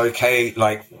it's okay.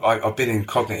 Like, I've been in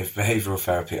cognitive behavioural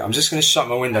therapy. I'm just going to shut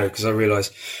my window because I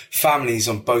realise families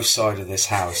on both sides of this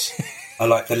house are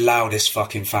like the loudest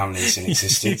fucking families in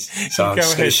existence. So I'm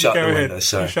just going to shut the window.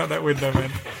 Sorry. Shut that window,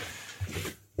 man.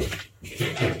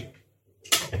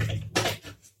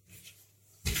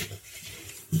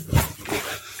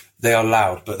 they are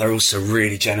loud, but they're also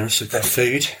really generous with their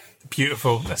food.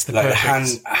 Beautiful. That's the like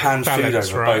perfect hand balance,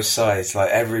 food over both sides. Like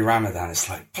every Ramadan, it's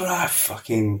like blah,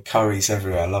 fucking curries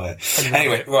everywhere. I love it.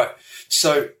 Anyway, right.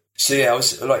 So yeah, I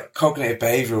was like cognitive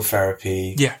behavioural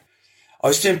therapy. Yeah. I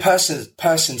was doing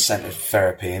person-centered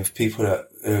therapy, and for people that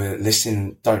are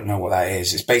listening don't know what that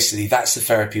is, it's basically that's the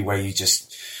therapy where you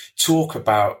just talk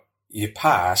about your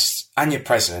past and your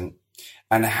present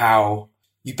and how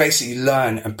you basically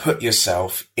learn and put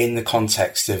yourself in the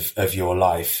context of your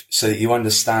life so that you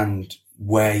understand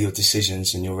where your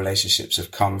decisions and your relationships have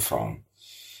come from,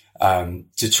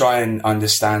 to try and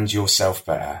understand yourself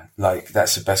better. Like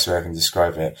that's the best way I can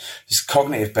describe it. This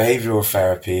cognitive behavioral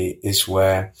therapy is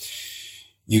where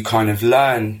you kind of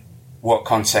learn what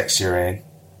context you're in,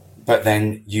 but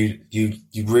then you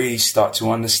really start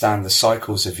to understand the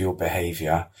cycles of your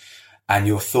behavior and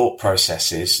your thought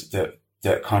processes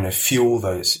that kind of fuel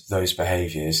those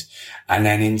behaviors. And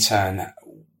then in turn,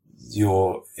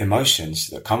 your emotions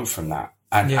that come from that.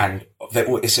 And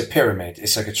it's a pyramid.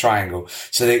 It's like a triangle.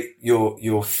 So that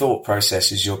your thought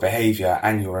processes, your behavior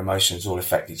and your emotions all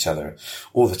affect each other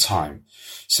all the time.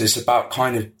 So it's about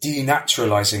kind of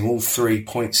denaturalizing all 3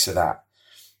 points to that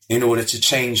in order to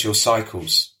change your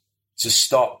cycles, to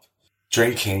stop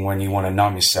drinking when you want to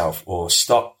numb yourself, or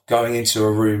stop going into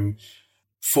a room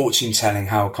fortune telling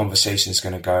how a conversation is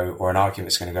going to go or an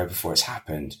argument is going to go before it's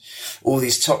happened. All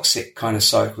these toxic kind of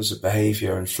cycles of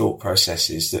behavior and thought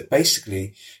processes that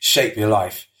basically shape your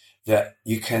life that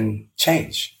you can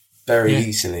change very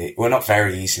easily. Well, not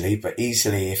very easily, but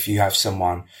easily if you have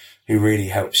someone who really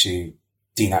helps you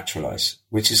denaturalize,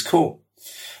 which is cool.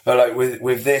 But like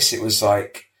with this, it was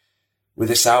like, with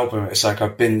this album, it's like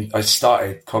I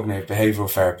started cognitive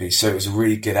behavioral therapy. So it was a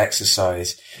really good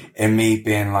exercise in me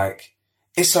being like,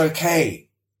 it's okay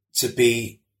to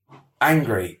be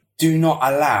angry. Do not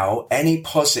allow any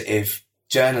positive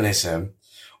journalism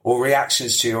or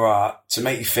reactions to your art to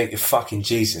make you think you're fucking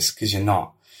Jesus, because you're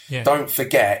not. Yeah. Don't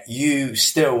forget, you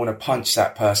still want to punch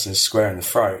that person square in the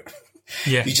throat.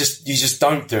 Yeah. You just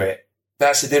don't do it.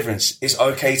 That's the difference. It's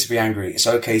okay to be angry. It's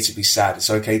okay to be sad. It's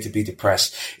okay to be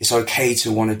depressed. It's okay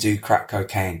to want to do crack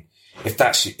cocaine. If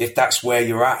that's where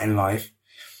you're at in life,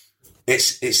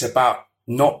 it's about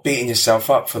not beating yourself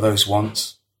up for those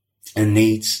wants and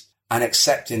needs and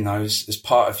accepting those as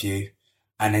part of you,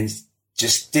 and then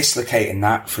just dislocating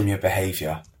that from your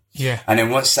behavior. Yeah. And then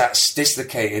once that's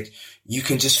dislocated, you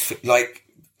can just like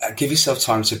give yourself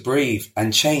time to breathe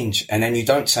and change. And then you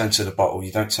don't turn to the bottle.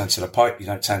 You don't turn to the pipe. You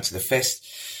don't turn to the fist.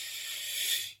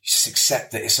 You just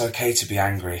accept that it's okay to be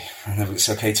angry, and it's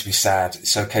okay to be sad.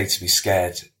 It's okay to be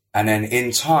scared. And then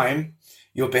in time,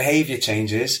 your behavior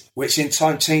changes, which in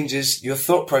time changes your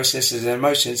thought processes and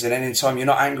emotions. And then in time, you're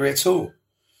not angry at all.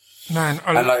 Man,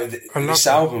 this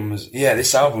album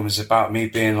was about me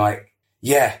being like,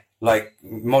 like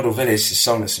Model Village, the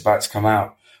song that's about to come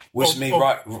out, was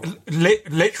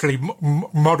literally,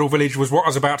 Model Village was what I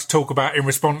was about to talk about in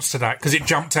response to that, because it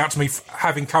jumped out to me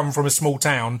having come from a small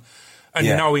town and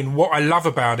knowing what I love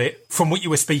about it, from what you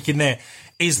were speaking there,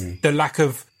 is the lack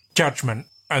of judgment.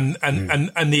 And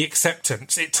the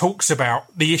acceptance. It talks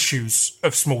about the issues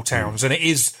of small towns, and it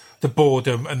is the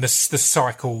boredom and the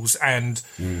cycles and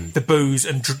the booze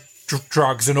and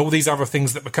drugs and all these other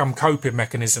things that become coping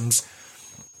mechanisms.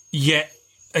 Yet,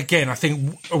 again, I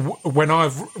think when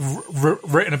I've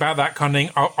written about that kind of thing,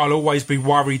 I'll always be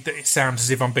worried that it sounds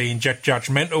as if I'm being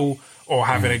judgmental or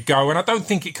having a go. And I don't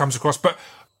think it comes across, but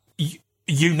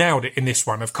you nailed it in this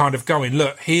one of kind of going,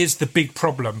 look, here's the big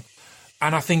problem.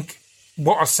 And I think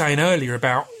what I was saying earlier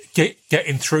about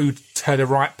getting through to the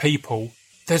right people,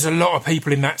 there's a lot of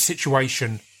people in that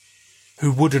situation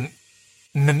who wouldn't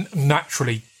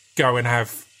naturally go and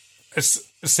have a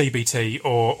CBT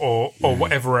or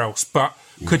whatever else, but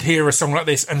could hear a song like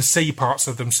this and see parts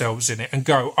of themselves in it and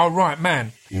go, oh, right,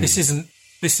 man, this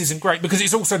isn't great, because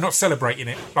it's also not celebrating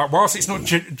it. Like, whilst it's not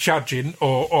judging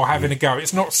or having a go,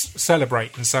 it's not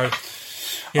celebrating. So,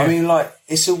 yeah. I mean, like,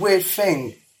 it's a weird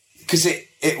thing, because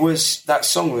it was, that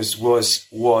song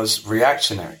was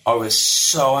reactionary. I was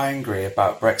so angry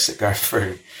about Brexit going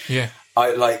through. Yeah.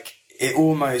 It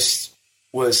almost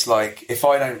was like, if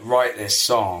I don't write this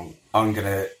song, I'm going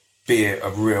to be a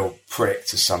real prick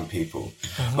to some people.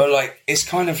 Uh-huh. But like, it's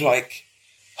kind of like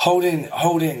holding,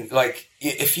 like,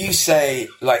 if you say,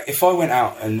 like, if I went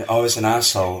out and I was an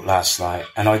asshole last night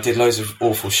and I did loads of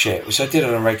awful shit, which I did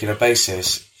on a regular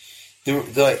basis, you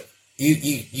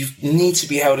need to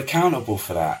be held accountable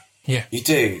for that. Yeah. You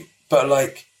do. But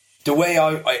like, the way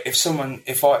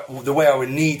the way I would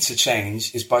need to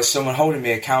change is by someone holding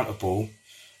me accountable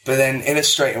but then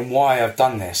illustrating why I've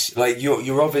done this. Like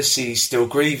you're obviously still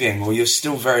grieving, or you're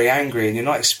still very angry, and you're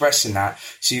not expressing that.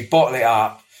 So you bottle it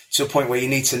up to a point where you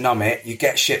need to numb it. You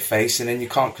get shit-faced, and then you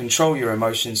can't control your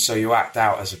emotions, so you act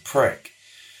out as a prick.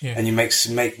 Yeah. And you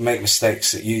make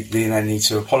mistakes that you then need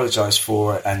to apologise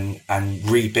for and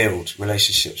rebuild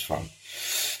relationships from.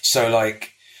 So,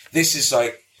 like, this is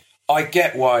like, I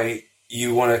get why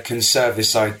you want to conserve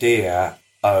this idea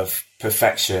of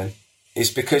perfection.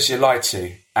 It's because you're lied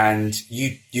to, and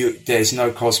you there's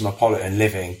no cosmopolitan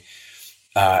living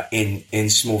in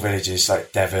small villages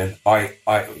like Devon. I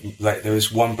like there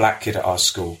was one black kid at our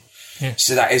school,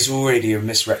 so that is already a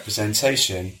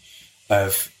misrepresentation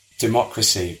of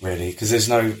democracy, really, because there's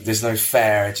no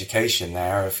fair education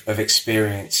there of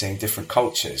experiencing different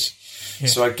cultures.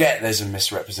 So I get there's a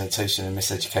misrepresentation and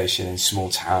miseducation in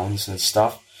small towns and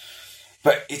stuff,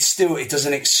 but it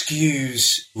doesn't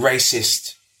excuse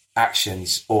racist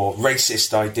actions or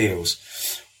racist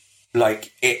ideals.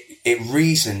 Like it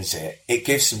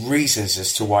gives reasons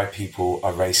as to why people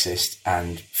are racist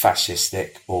and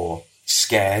fascistic or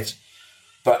scared,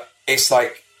 but it's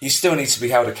like, you still need to be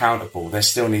held accountable. There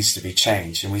still needs to be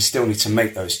change, and we still need to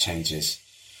make those changes.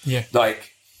 Yeah.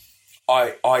 Like,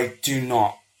 I do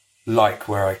not like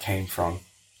where I came from.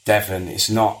 Devon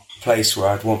is not a place where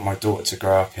I'd want my daughter to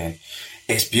grow up in.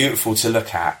 It's beautiful to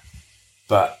look at,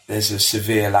 but there's a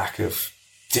severe lack of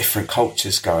different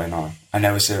cultures going on. And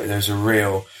there was a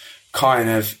real kind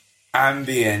of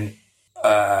ambient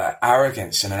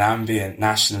arrogance and an ambient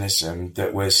nationalism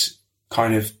that was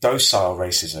kind of docile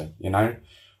racism, you know?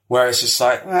 Whereas it's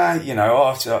like, like the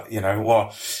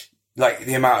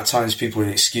amount of times people would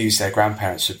excuse their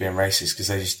grandparents for being racist because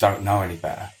they just don't know any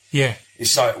better. Yeah.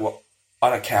 It's like, well, I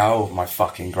don't care how old my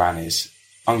fucking gran is.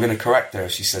 I'm going to correct her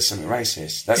if she says something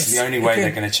racist. That's the only way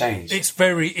they're going to change. It's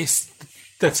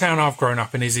the town I've grown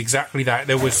up in is exactly that.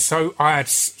 I had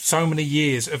so many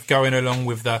years of going along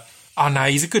with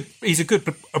he's a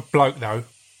good bloke though.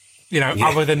 You know,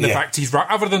 other than the fact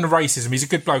other than the racism, he's a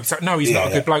good bloke. So, no, he's not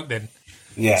a good bloke then.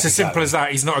 Yeah, it's as simple as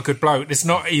that. He's not a good bloke. It's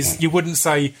not. You wouldn't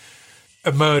say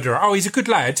a murderer. Oh, he's a good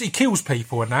lad. He kills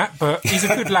people and that, but he's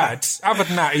a good lad. Other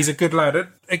than that, he's a good lad.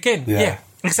 Again,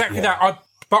 exactly that.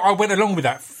 But I went along with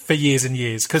that for years and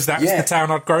years because that's the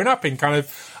town I'd grown up in. Kind of.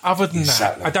 Other than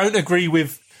that, I don't agree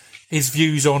with his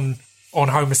views on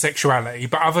homosexuality.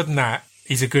 But other than that,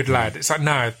 he's a good lad. It's like,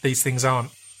 no, these things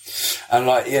aren't. And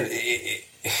like, I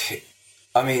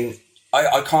mean,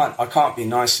 I can't be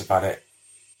nice about it.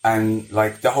 And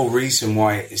like the whole reason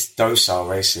why it's docile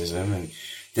racism, and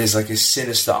there's like a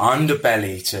sinister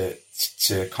underbelly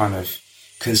to kind of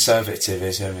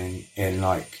conservatism in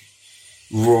like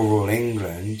rural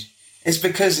England, is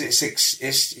because it's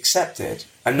accepted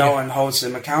and no one holds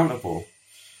them accountable.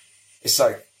 It's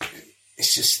like,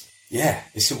 it's just,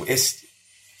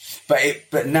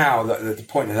 but now the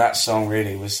point of that song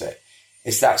really was that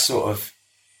it's that sort of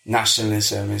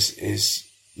nationalism is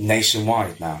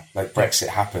nationwide now. Like Brexit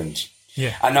happened,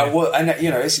 and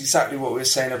it's exactly what we were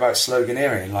saying about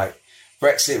sloganeering. Like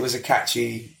Brexit was a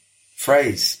catchy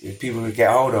phrase people would get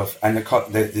hold of, and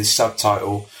the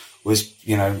subtitle was,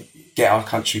 you know, get our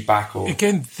country back. Or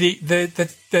again,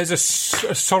 there's a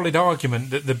solid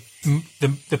argument that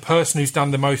the person who's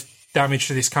done the most damage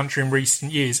to this country in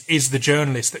recent years is the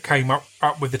journalist that came up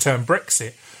with the term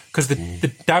Brexit, because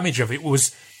the damage of it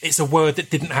was, it's a word that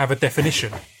didn't have a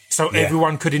definition. So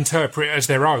everyone could interpret it as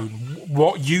their own.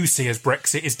 What you see as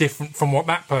Brexit is different from what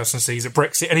that person sees as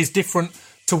Brexit, and is different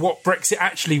to what Brexit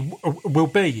actually will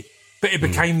be. But it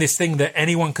became this thing that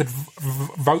anyone could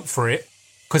vote for it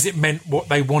because it meant what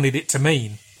they wanted it to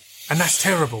mean. And that's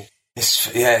terrible.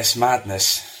 It's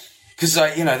madness. Because,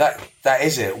 that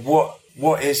is it.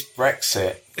 What is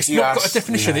Brexit? It's not got a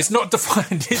definition. It's not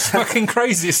defined. It's fucking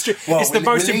crazy. It's the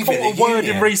most important word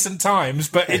in recent times,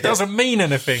 but it doesn't mean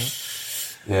anything.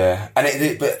 Yeah,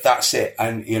 and but that's it.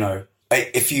 And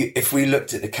if we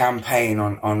looked at the campaign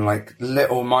on like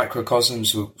little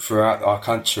microcosms throughout our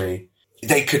country,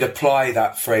 they could apply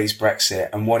that phrase Brexit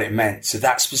and what it meant to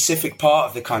that specific part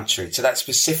of the country, to that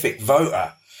specific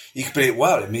voter. You could be,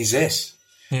 well, it means this.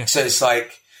 Yeah. So it's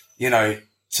like,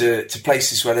 to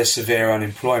places where there's severe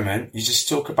unemployment, you just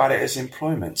talk about it as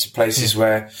employment. To places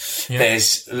where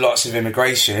there's lots of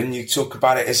immigration, you talk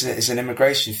about it as an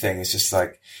immigration thing. It's just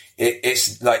like,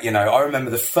 it's like, I remember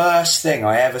the first thing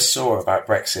I ever saw about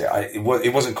Brexit.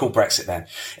 It wasn't called Brexit then.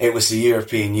 It was the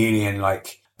European Union,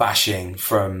 like, bashing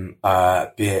from, Nigel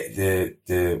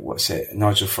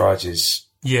Farage's.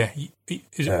 Yeah.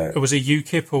 Was it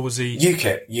UKIP or was he?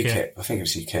 UKIP. Yeah. I think it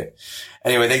was UKIP.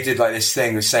 Anyway, they did like this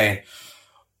thing of saying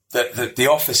that the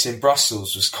office in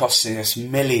Brussels was costing us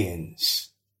millions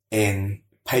in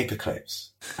paper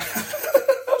clips.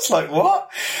 I was like, what?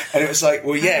 And it was like,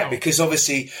 well, yeah, because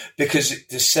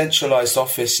the centralized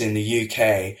office in the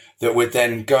UK that would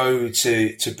then go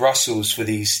to Brussels for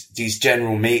these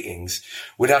general meetings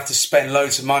would have to spend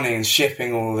loads of money in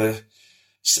shipping all the,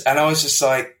 and I was just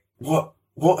like, what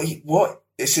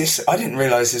is this? I didn't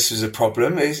realize this was a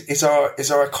problem. Is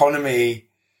our economy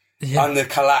under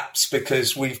collapse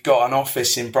because we've got an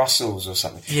office in Brussels or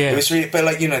something? Yeah. It was really, but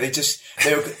like, they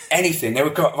were anything. They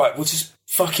would go, right, we'll just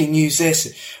fucking use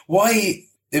this. Why?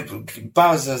 It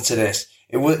bows down to this.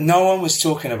 No one was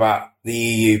talking about the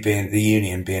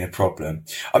union being a problem.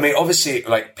 I mean, obviously,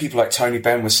 like people like Tony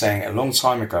Benn was saying it a long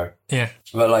time ago. Yeah.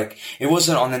 But like, it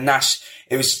wasn't on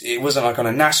it wasn't like on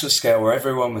a national scale where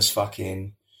everyone was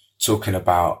fucking talking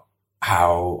about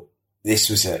how this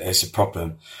was a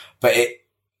problem. But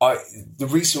the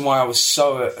reason why I was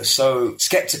so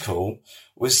skeptical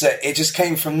was that it just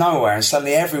came from nowhere, and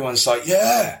suddenly everyone's like,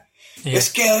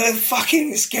 let's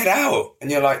get out.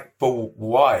 And you're like, but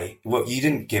why? Well, you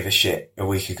didn't give a shit a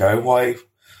week ago. Why?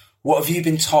 What have you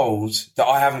been told that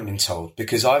I haven't been told?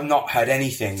 Because I've not had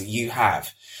anything that you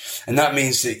have. And that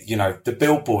means that, the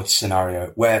billboard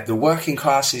scenario where the working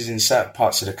classes in certain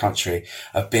parts of the country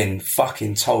have been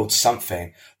fucking told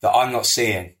something that I'm not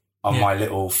seeing on my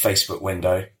little Facebook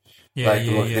window.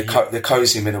 The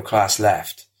cozy middle class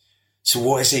left. So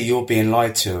what is it you're being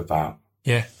lied to about?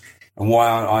 Yeah. And why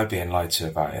aren't I being lied to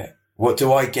about it? What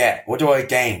do I get? What do I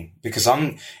gain? Because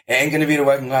it ain't going to be the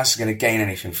working class that's going to gain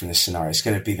anything from this scenario. It's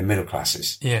going to be the middle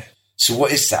classes. Yeah. So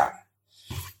what is that?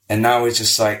 And now we're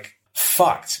just like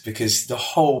fucked because the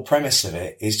whole premise of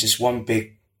it is just one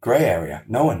big grey area.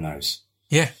 No one knows.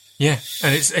 Yeah. Yeah.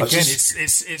 And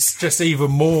it's just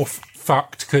even more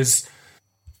fucked because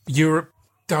Europe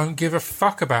don't give a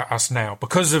fuck about us now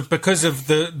because of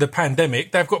the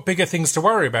pandemic. They've got bigger things to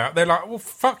worry about. They're like, well,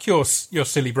 fuck your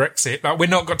silly Brexit. Like, we're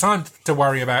not got time to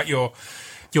worry about your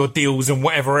deals and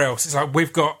whatever else. It's like,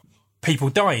 we've got people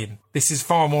dying. This is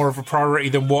far more of a priority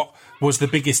than what was the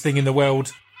biggest thing in the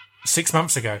world 6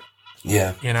 months ago.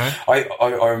 Yeah.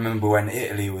 I remember when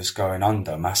Italy was going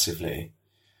under massively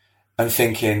and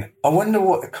thinking, I wonder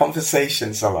what the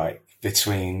conversations are like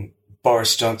between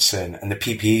Boris Johnson and the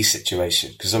PPE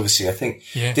situation, because obviously I think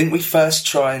didn't we first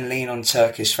try and lean on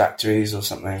Turkish factories or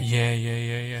something?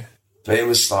 Yeah. But it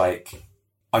was like,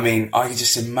 I mean, I could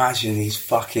just imagine these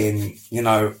fucking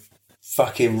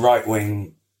right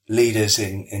wing leaders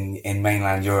in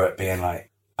mainland Europe being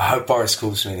like, I hope Boris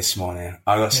calls me this morning.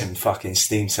 I got some fucking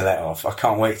steam to let off. I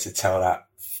can't wait to tell that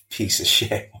piece of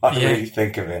shit what I really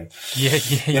think of him.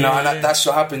 That's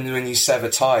what happens when you sever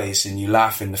ties and you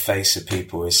laugh in the face of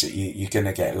people, is that you're going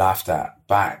to get laughed at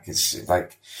back. It's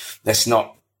like, there's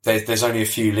only a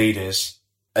few leaders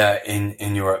in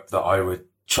Europe that I would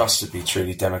trust to be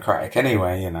truly democratic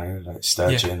anyway, like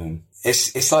Sturgeon. And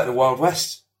it's like the Wild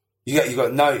West. You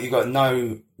got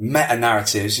no meta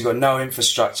narratives. You got no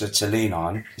infrastructure to lean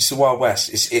on. It's the Wild West.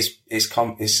 It's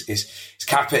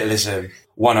capitalism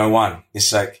 101.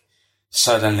 It's like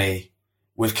suddenly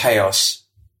with chaos,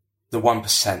 the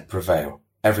 1% prevail.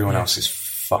 Everyone else is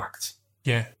fucked.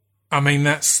 Yeah. I mean,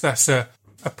 that's a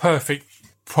perfect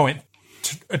point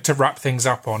to wrap things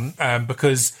up on,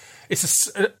 because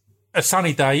it's a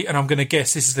sunny day, and I'm going to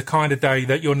guess this is the kind of day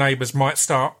that your neighbours might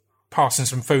start passing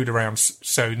some food around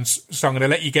soon. So I'm going to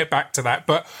let you get back to that.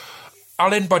 But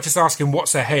I'll end by just asking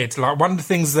what's ahead. Like, one of the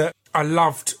things that I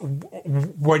loved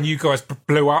when you guys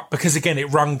blew up, because again,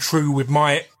 it rung true with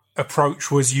my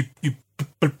approach, was you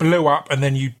blew up and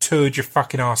then you toured your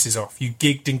fucking asses off. You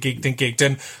gigged and gigged and gigged.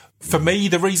 And for me,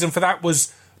 the reason for that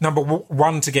was, number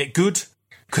one, to get good,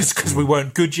 because we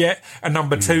weren't good yet. And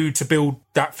number two, to build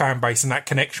that fan base and that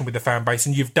connection with the fan base.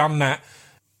 And you've done that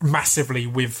massively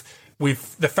with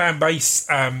the fan base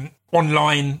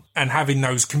online, and having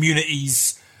those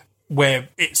communities where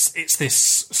it's this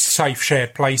safe,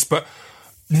 shared place. But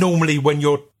normally when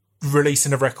you're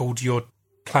releasing a record, you're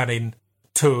planning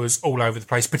tours all over the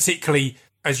place, particularly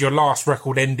as your last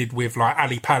record ended with like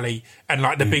Ali Pali and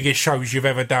like the biggest shows you've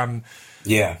ever done.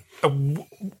 Yeah.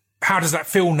 How does that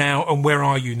feel now, and where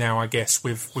are you now, I guess,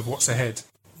 with what's ahead?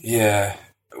 Yeah.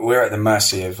 We're at the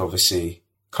mercy of, obviously,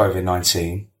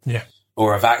 COVID-19. Yeah.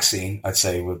 Or a vaccine, I'd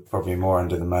say we're probably more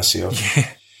under the mercy of. Yeah.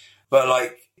 But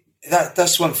like,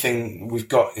 that's one thing we've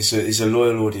got is a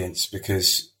loyal audience,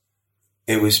 because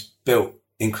it was built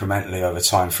incrementally over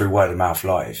time through word of mouth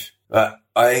live. But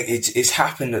it's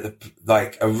happened at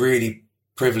a really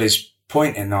privileged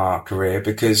point in our career,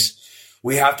 because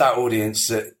we have that audience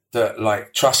that that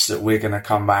like trust that we're going to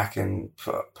come back and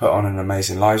put on an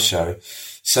amazing live show.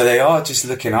 So they are just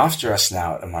looking after us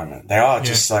now at the moment. They are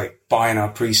just like buying our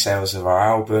pre-sales of our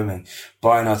album and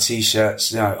buying our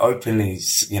t-shirts, openly,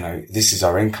 this is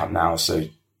our income now. So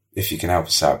if you can help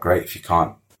us out, great. If you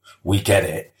can't, we get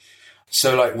it.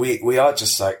 So like we are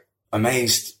just like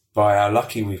amazed by how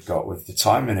lucky we've got with the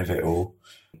timing of it all.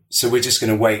 So we're just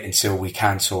going to wait until we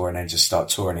can tour and then just start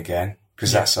touring again.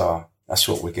 Cause that's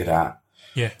what we're good at.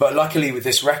 Yeah. But luckily with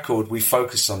this record, we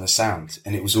focused on the sound,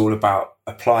 and it was all about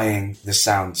applying the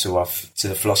sound to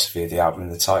the philosophy of the album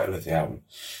and the title of the album,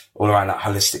 all around that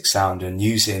holistic sound, and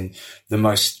using the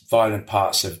most violent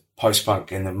parts of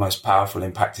post-punk and the most powerful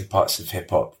impacted parts of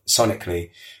hip hop sonically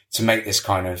to make this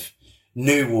kind of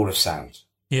new wall of sound.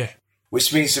 Yeah.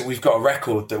 Which means that we've got a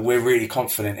record that we're really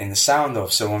confident in the sound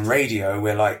of. So on radio,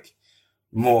 we're like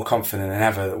more confident than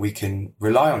ever that we can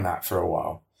rely on that for a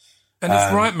while. And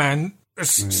it's right, man.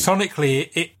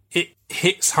 Sonically, it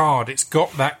hits hard. It's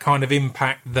got that kind of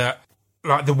impact that,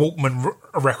 like the Walkman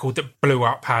record that blew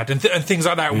up had, and things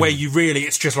like that, where you really,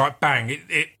 it's just like bang,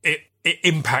 it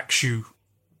impacts you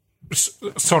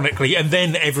sonically, and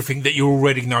then everything that you're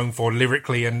already known for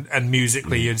lyrically and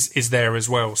musically is there as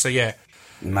well. So yeah,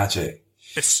 magic.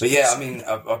 But yeah, I mean,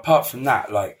 apart from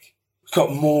that, like, got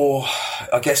more,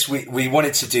 I guess we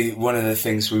wanted to do, one of the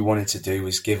things we wanted to do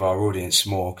was give our audience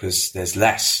more, because there's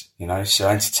less, so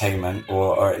entertainment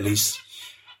or at least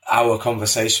our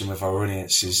conversation with our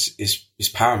audience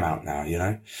is paramount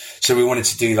now, So we wanted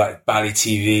to do like Bally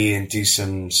TV and do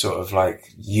some sort of like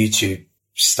YouTube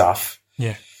stuff.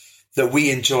 Yeah. That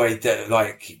we enjoyed, that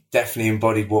like definitely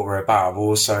embodied what we're about, but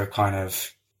also kind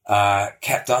of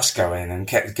kept us going and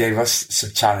gave us some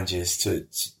challenges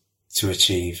to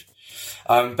achieve.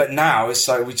 But now it's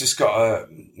like we just got to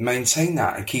maintain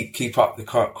that and keep up the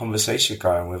conversation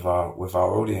going with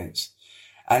our audience,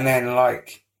 and then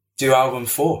like do album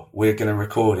 4. We're going to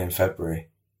record in February.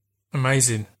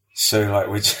 Amazing. So like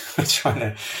we're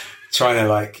trying to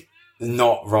like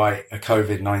not write a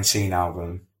COVID-19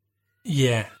 album.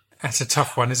 Yeah, that's a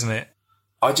tough one, isn't it?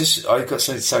 I got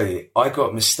something to tell you. I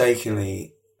got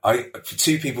mistakenly.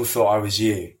 Two people thought I was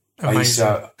you. Amazing.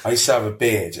 I used to have a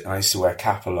beard and I used to wear a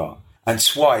cap a lot. And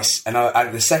twice, and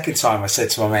the second time I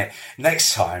said to my mate,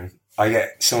 next time I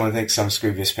get someone thinks I'm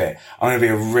Scroobius Pip, I'm going to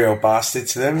be a real bastard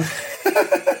to them.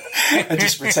 And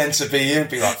just pretend to be you and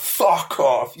be like, fuck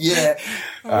off, yeah.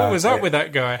 What was up with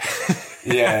that guy?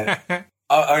 Yeah.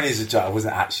 Only as a joke. I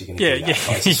wasn't actually going to do that.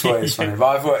 Yeah. I just thought it was funny.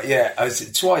 But I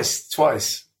was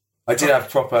twice. I did have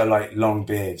proper, like, long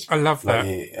beard. I love that.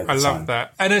 I love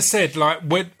that. And as I said, like,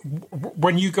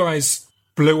 when you guys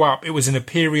blew up, it was in a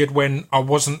period when I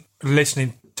wasn't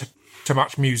listening to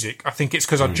much music. I think it's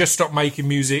because I just stopped making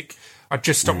music. I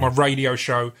just stopped my radio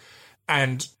show.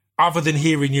 And other than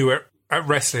hearing you at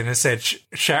wrestling, I said,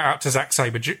 shout out to Zack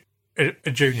Sabre Jr.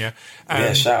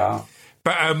 Yeah, shout out.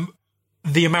 But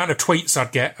the amount of tweets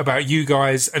I'd get about you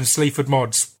guys and Sleaford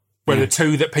Mods were the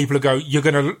two that people would go, you're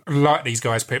going to like these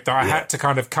guys, Pip, that I had to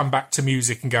kind of come back to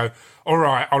music and go, all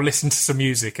right, I'll listen to some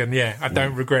music. And yeah, I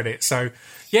don't regret it. So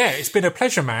yeah, it's been a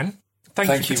pleasure, man.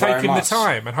 Thank you for taking the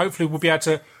time, and hopefully we'll be able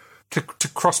to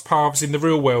cross paths in the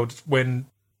real world when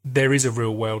there is a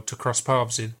real world to cross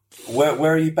paths in.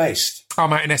 Where are you based?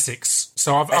 I'm out in Essex.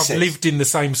 So I've lived in the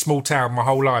same small town my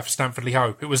whole life,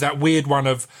 Stanford-le-Hope. It was that weird one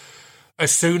of,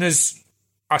 as soon as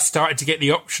I started to get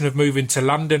the option of moving to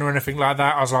London or anything like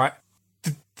that, I was like,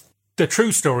 the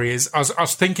true story is I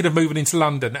was thinking of moving into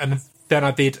London, and then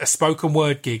I did a spoken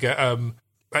word gig at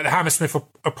the Hammersmith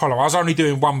Apollo. I was only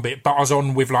doing one bit, but I was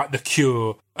on with like The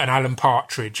Cure and Alan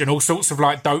Partridge and all sorts of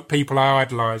like dope people I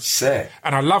idolised. Sick.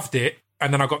 And I loved it.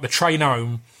 And then I got the train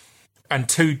home, and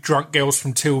 2 drunk girls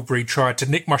from Tilbury tried to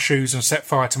nick my shoes and set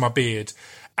fire to my beard.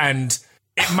 And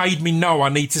it made me know I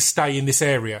need to stay in this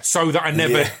area so that I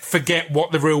never forget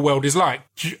what the real world is like.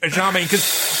 Do you know what I mean?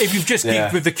 Because if you've just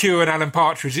gigged with The Cure and Alan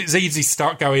Partridge, it's easy to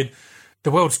start going,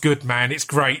 the world's good, man. It's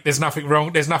great. There's nothing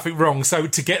wrong. So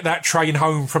to get that train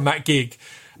home from that gig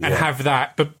and have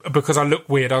that, but because I look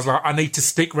weird, I was like, I need to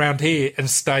stick around here and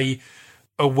stay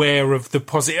aware of the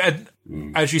positive. And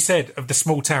as you said, of the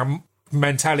small town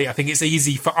mentality, I think it's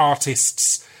easy for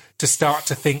artists to start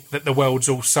to think that the world's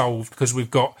all solved because we've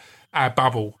got our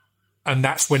bubble. And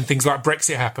that's when things like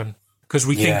Brexit happen, because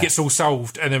we think it's all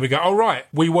solved. And then we go, oh, right,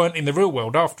 we weren't in the real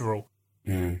world after all.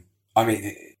 I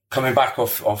mean, coming back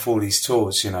off all these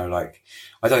tours, like,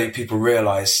 I don't think people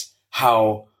realise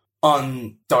how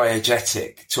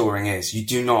undiegetic touring is. You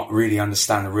do not really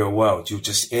understand the real world. You're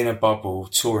just in a bubble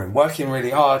touring, working really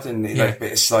hard, and but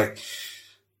it's like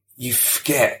you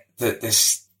forget that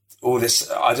this all this,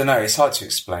 I don't know, it's hard to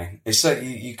explain. It's like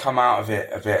you come out of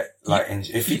it a bit like,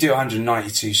 if you do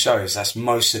 192 shows, that's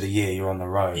most of the year you're on the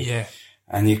road. Yeah.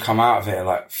 And you come out of it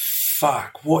like,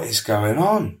 fuck, what is going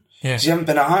on? Yeah. 'Cause you haven't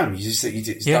been at home. You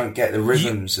just don't get the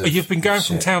rhythms of you've been going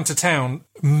from town to town,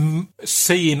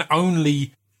 seeing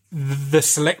only the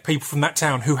select people from that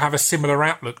town who have a similar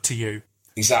outlook to you.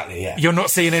 Exactly, yeah. You're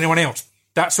not seeing anyone else.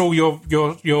 That's all you're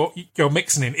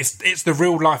mixing in. It's the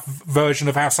real life version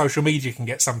of how social media can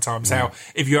get sometimes. How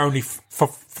if you only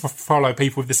follow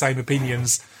people with the same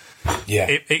opinions,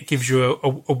 it gives you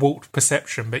a warped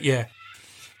perception. But yeah,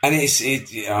 and you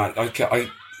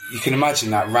can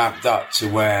imagine that ramped up to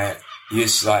where you're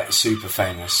like super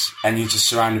famous and you're just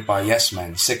surrounded by yes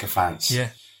men, sycophants. Yeah,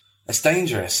 that's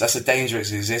dangerous. That's a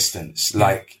dangerous existence.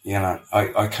 Like, you know,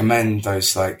 I commend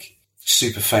those like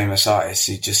super famous artists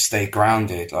who just stay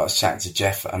grounded. Like I was chatting to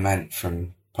Jeff Ament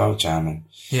from Pearl Jam, and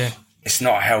it's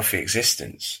not a healthy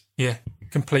existence. Yeah,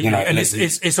 completely. You know, and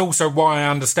it's also why I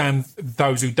understand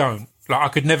those who don't. Like, I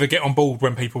could never get on board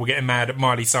when people were getting mad at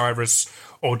Miley Cyrus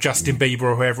or Justin Bieber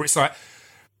or whoever. It's like,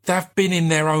 they've been in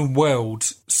their own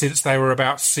world since they were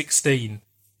about 16.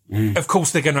 Of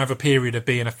course, they're going to have a period of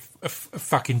being a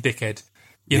fucking dickhead.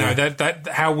 You know, that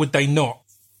how would they not?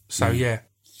 So, yeah.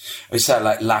 It's that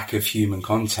like lack of human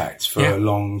contact for a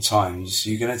long time.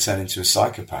 You're going to turn into a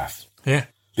psychopath. Yeah.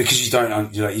 Because you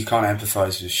can't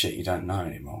empathise with shit you don't know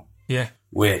anymore. Yeah.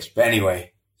 Weird. But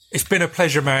anyway. It's been a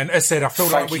pleasure, man. As I said, I feel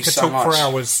like we could talk for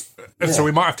hours. So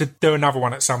we might have to do another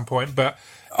one at some point. But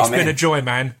it's been a joy,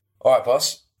 man. All right,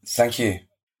 boss. Thank you.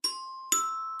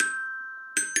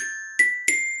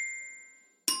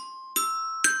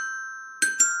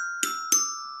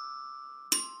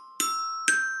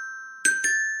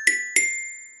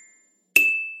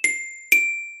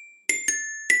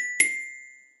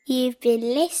 You've been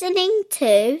listening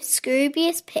to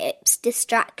Scroobius Pip's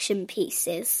Distraction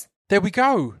Pieces. There we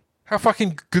go. How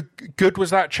fucking good was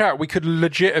that chat? We could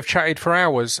legit have chatted for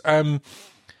hours.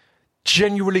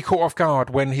 Genuinely caught off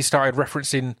guard when he started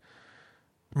referencing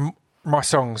my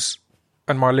songs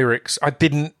and my lyrics.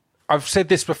 I've said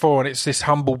this before, and it's this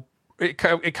humble, it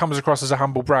comes across as a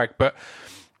humble brag, but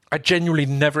I genuinely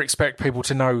never expect people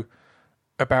to know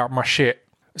about my shit.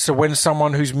 So when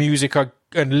someone whose music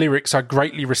and lyrics I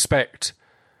greatly respect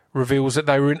reveals that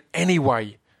they were in any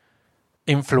way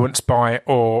influenced by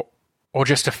or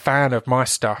just a fan of my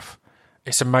stuff,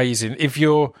 it's amazing. If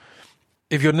you're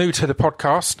new to the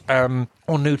podcast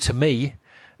or new to me,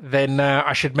 then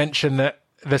I should mention that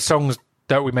the songs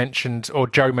that we mentioned, or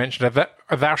Joe mentioned,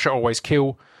 are Thou Shalt Always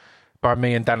Kill by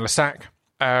me and Dan Lassac,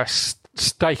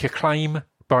 Stake a Claim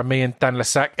by me and Dan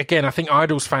Lassac. Again, I think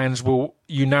Idols fans will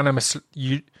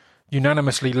unanimously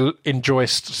enjoy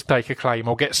Stake a Claim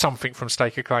or get something from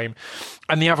Stake a Claim.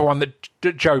 And the other one that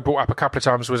Joe brought up a couple of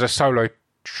times was a solo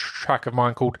track of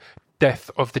mine called Death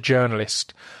of the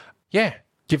Journalist. Yeah,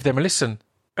 give them a listen.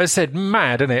 As I said,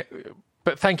 mad, isn't it?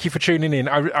 But thank you for tuning in.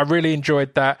 I really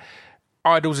enjoyed that.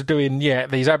 Idols are doing,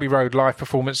 these Abbey Road live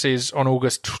performances on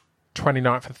August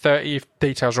 29th and 30th.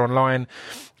 Details are online.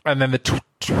 And then the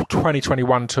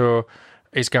 2021 tour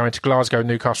is going to Glasgow,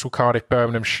 Newcastle, Cardiff,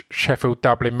 Birmingham, Sheffield,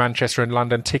 Dublin, Manchester and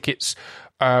London. Tickets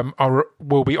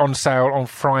will be on sale on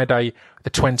Friday,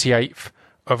 the 28th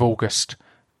of August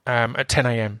at 10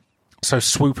 a.m. So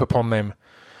swoop upon them.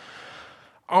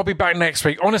 I'll be back next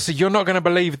week. Honestly, you're not going to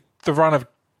believe the run of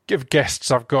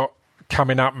guests I've got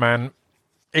coming up, man.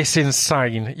 It's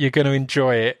insane. You're going to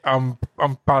enjoy it. I'm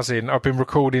buzzing. I've been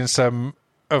recording some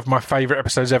of my favourite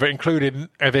episodes ever, including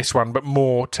this one, but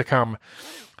more to come.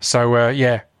 So,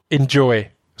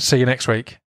 enjoy. See you next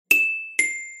week.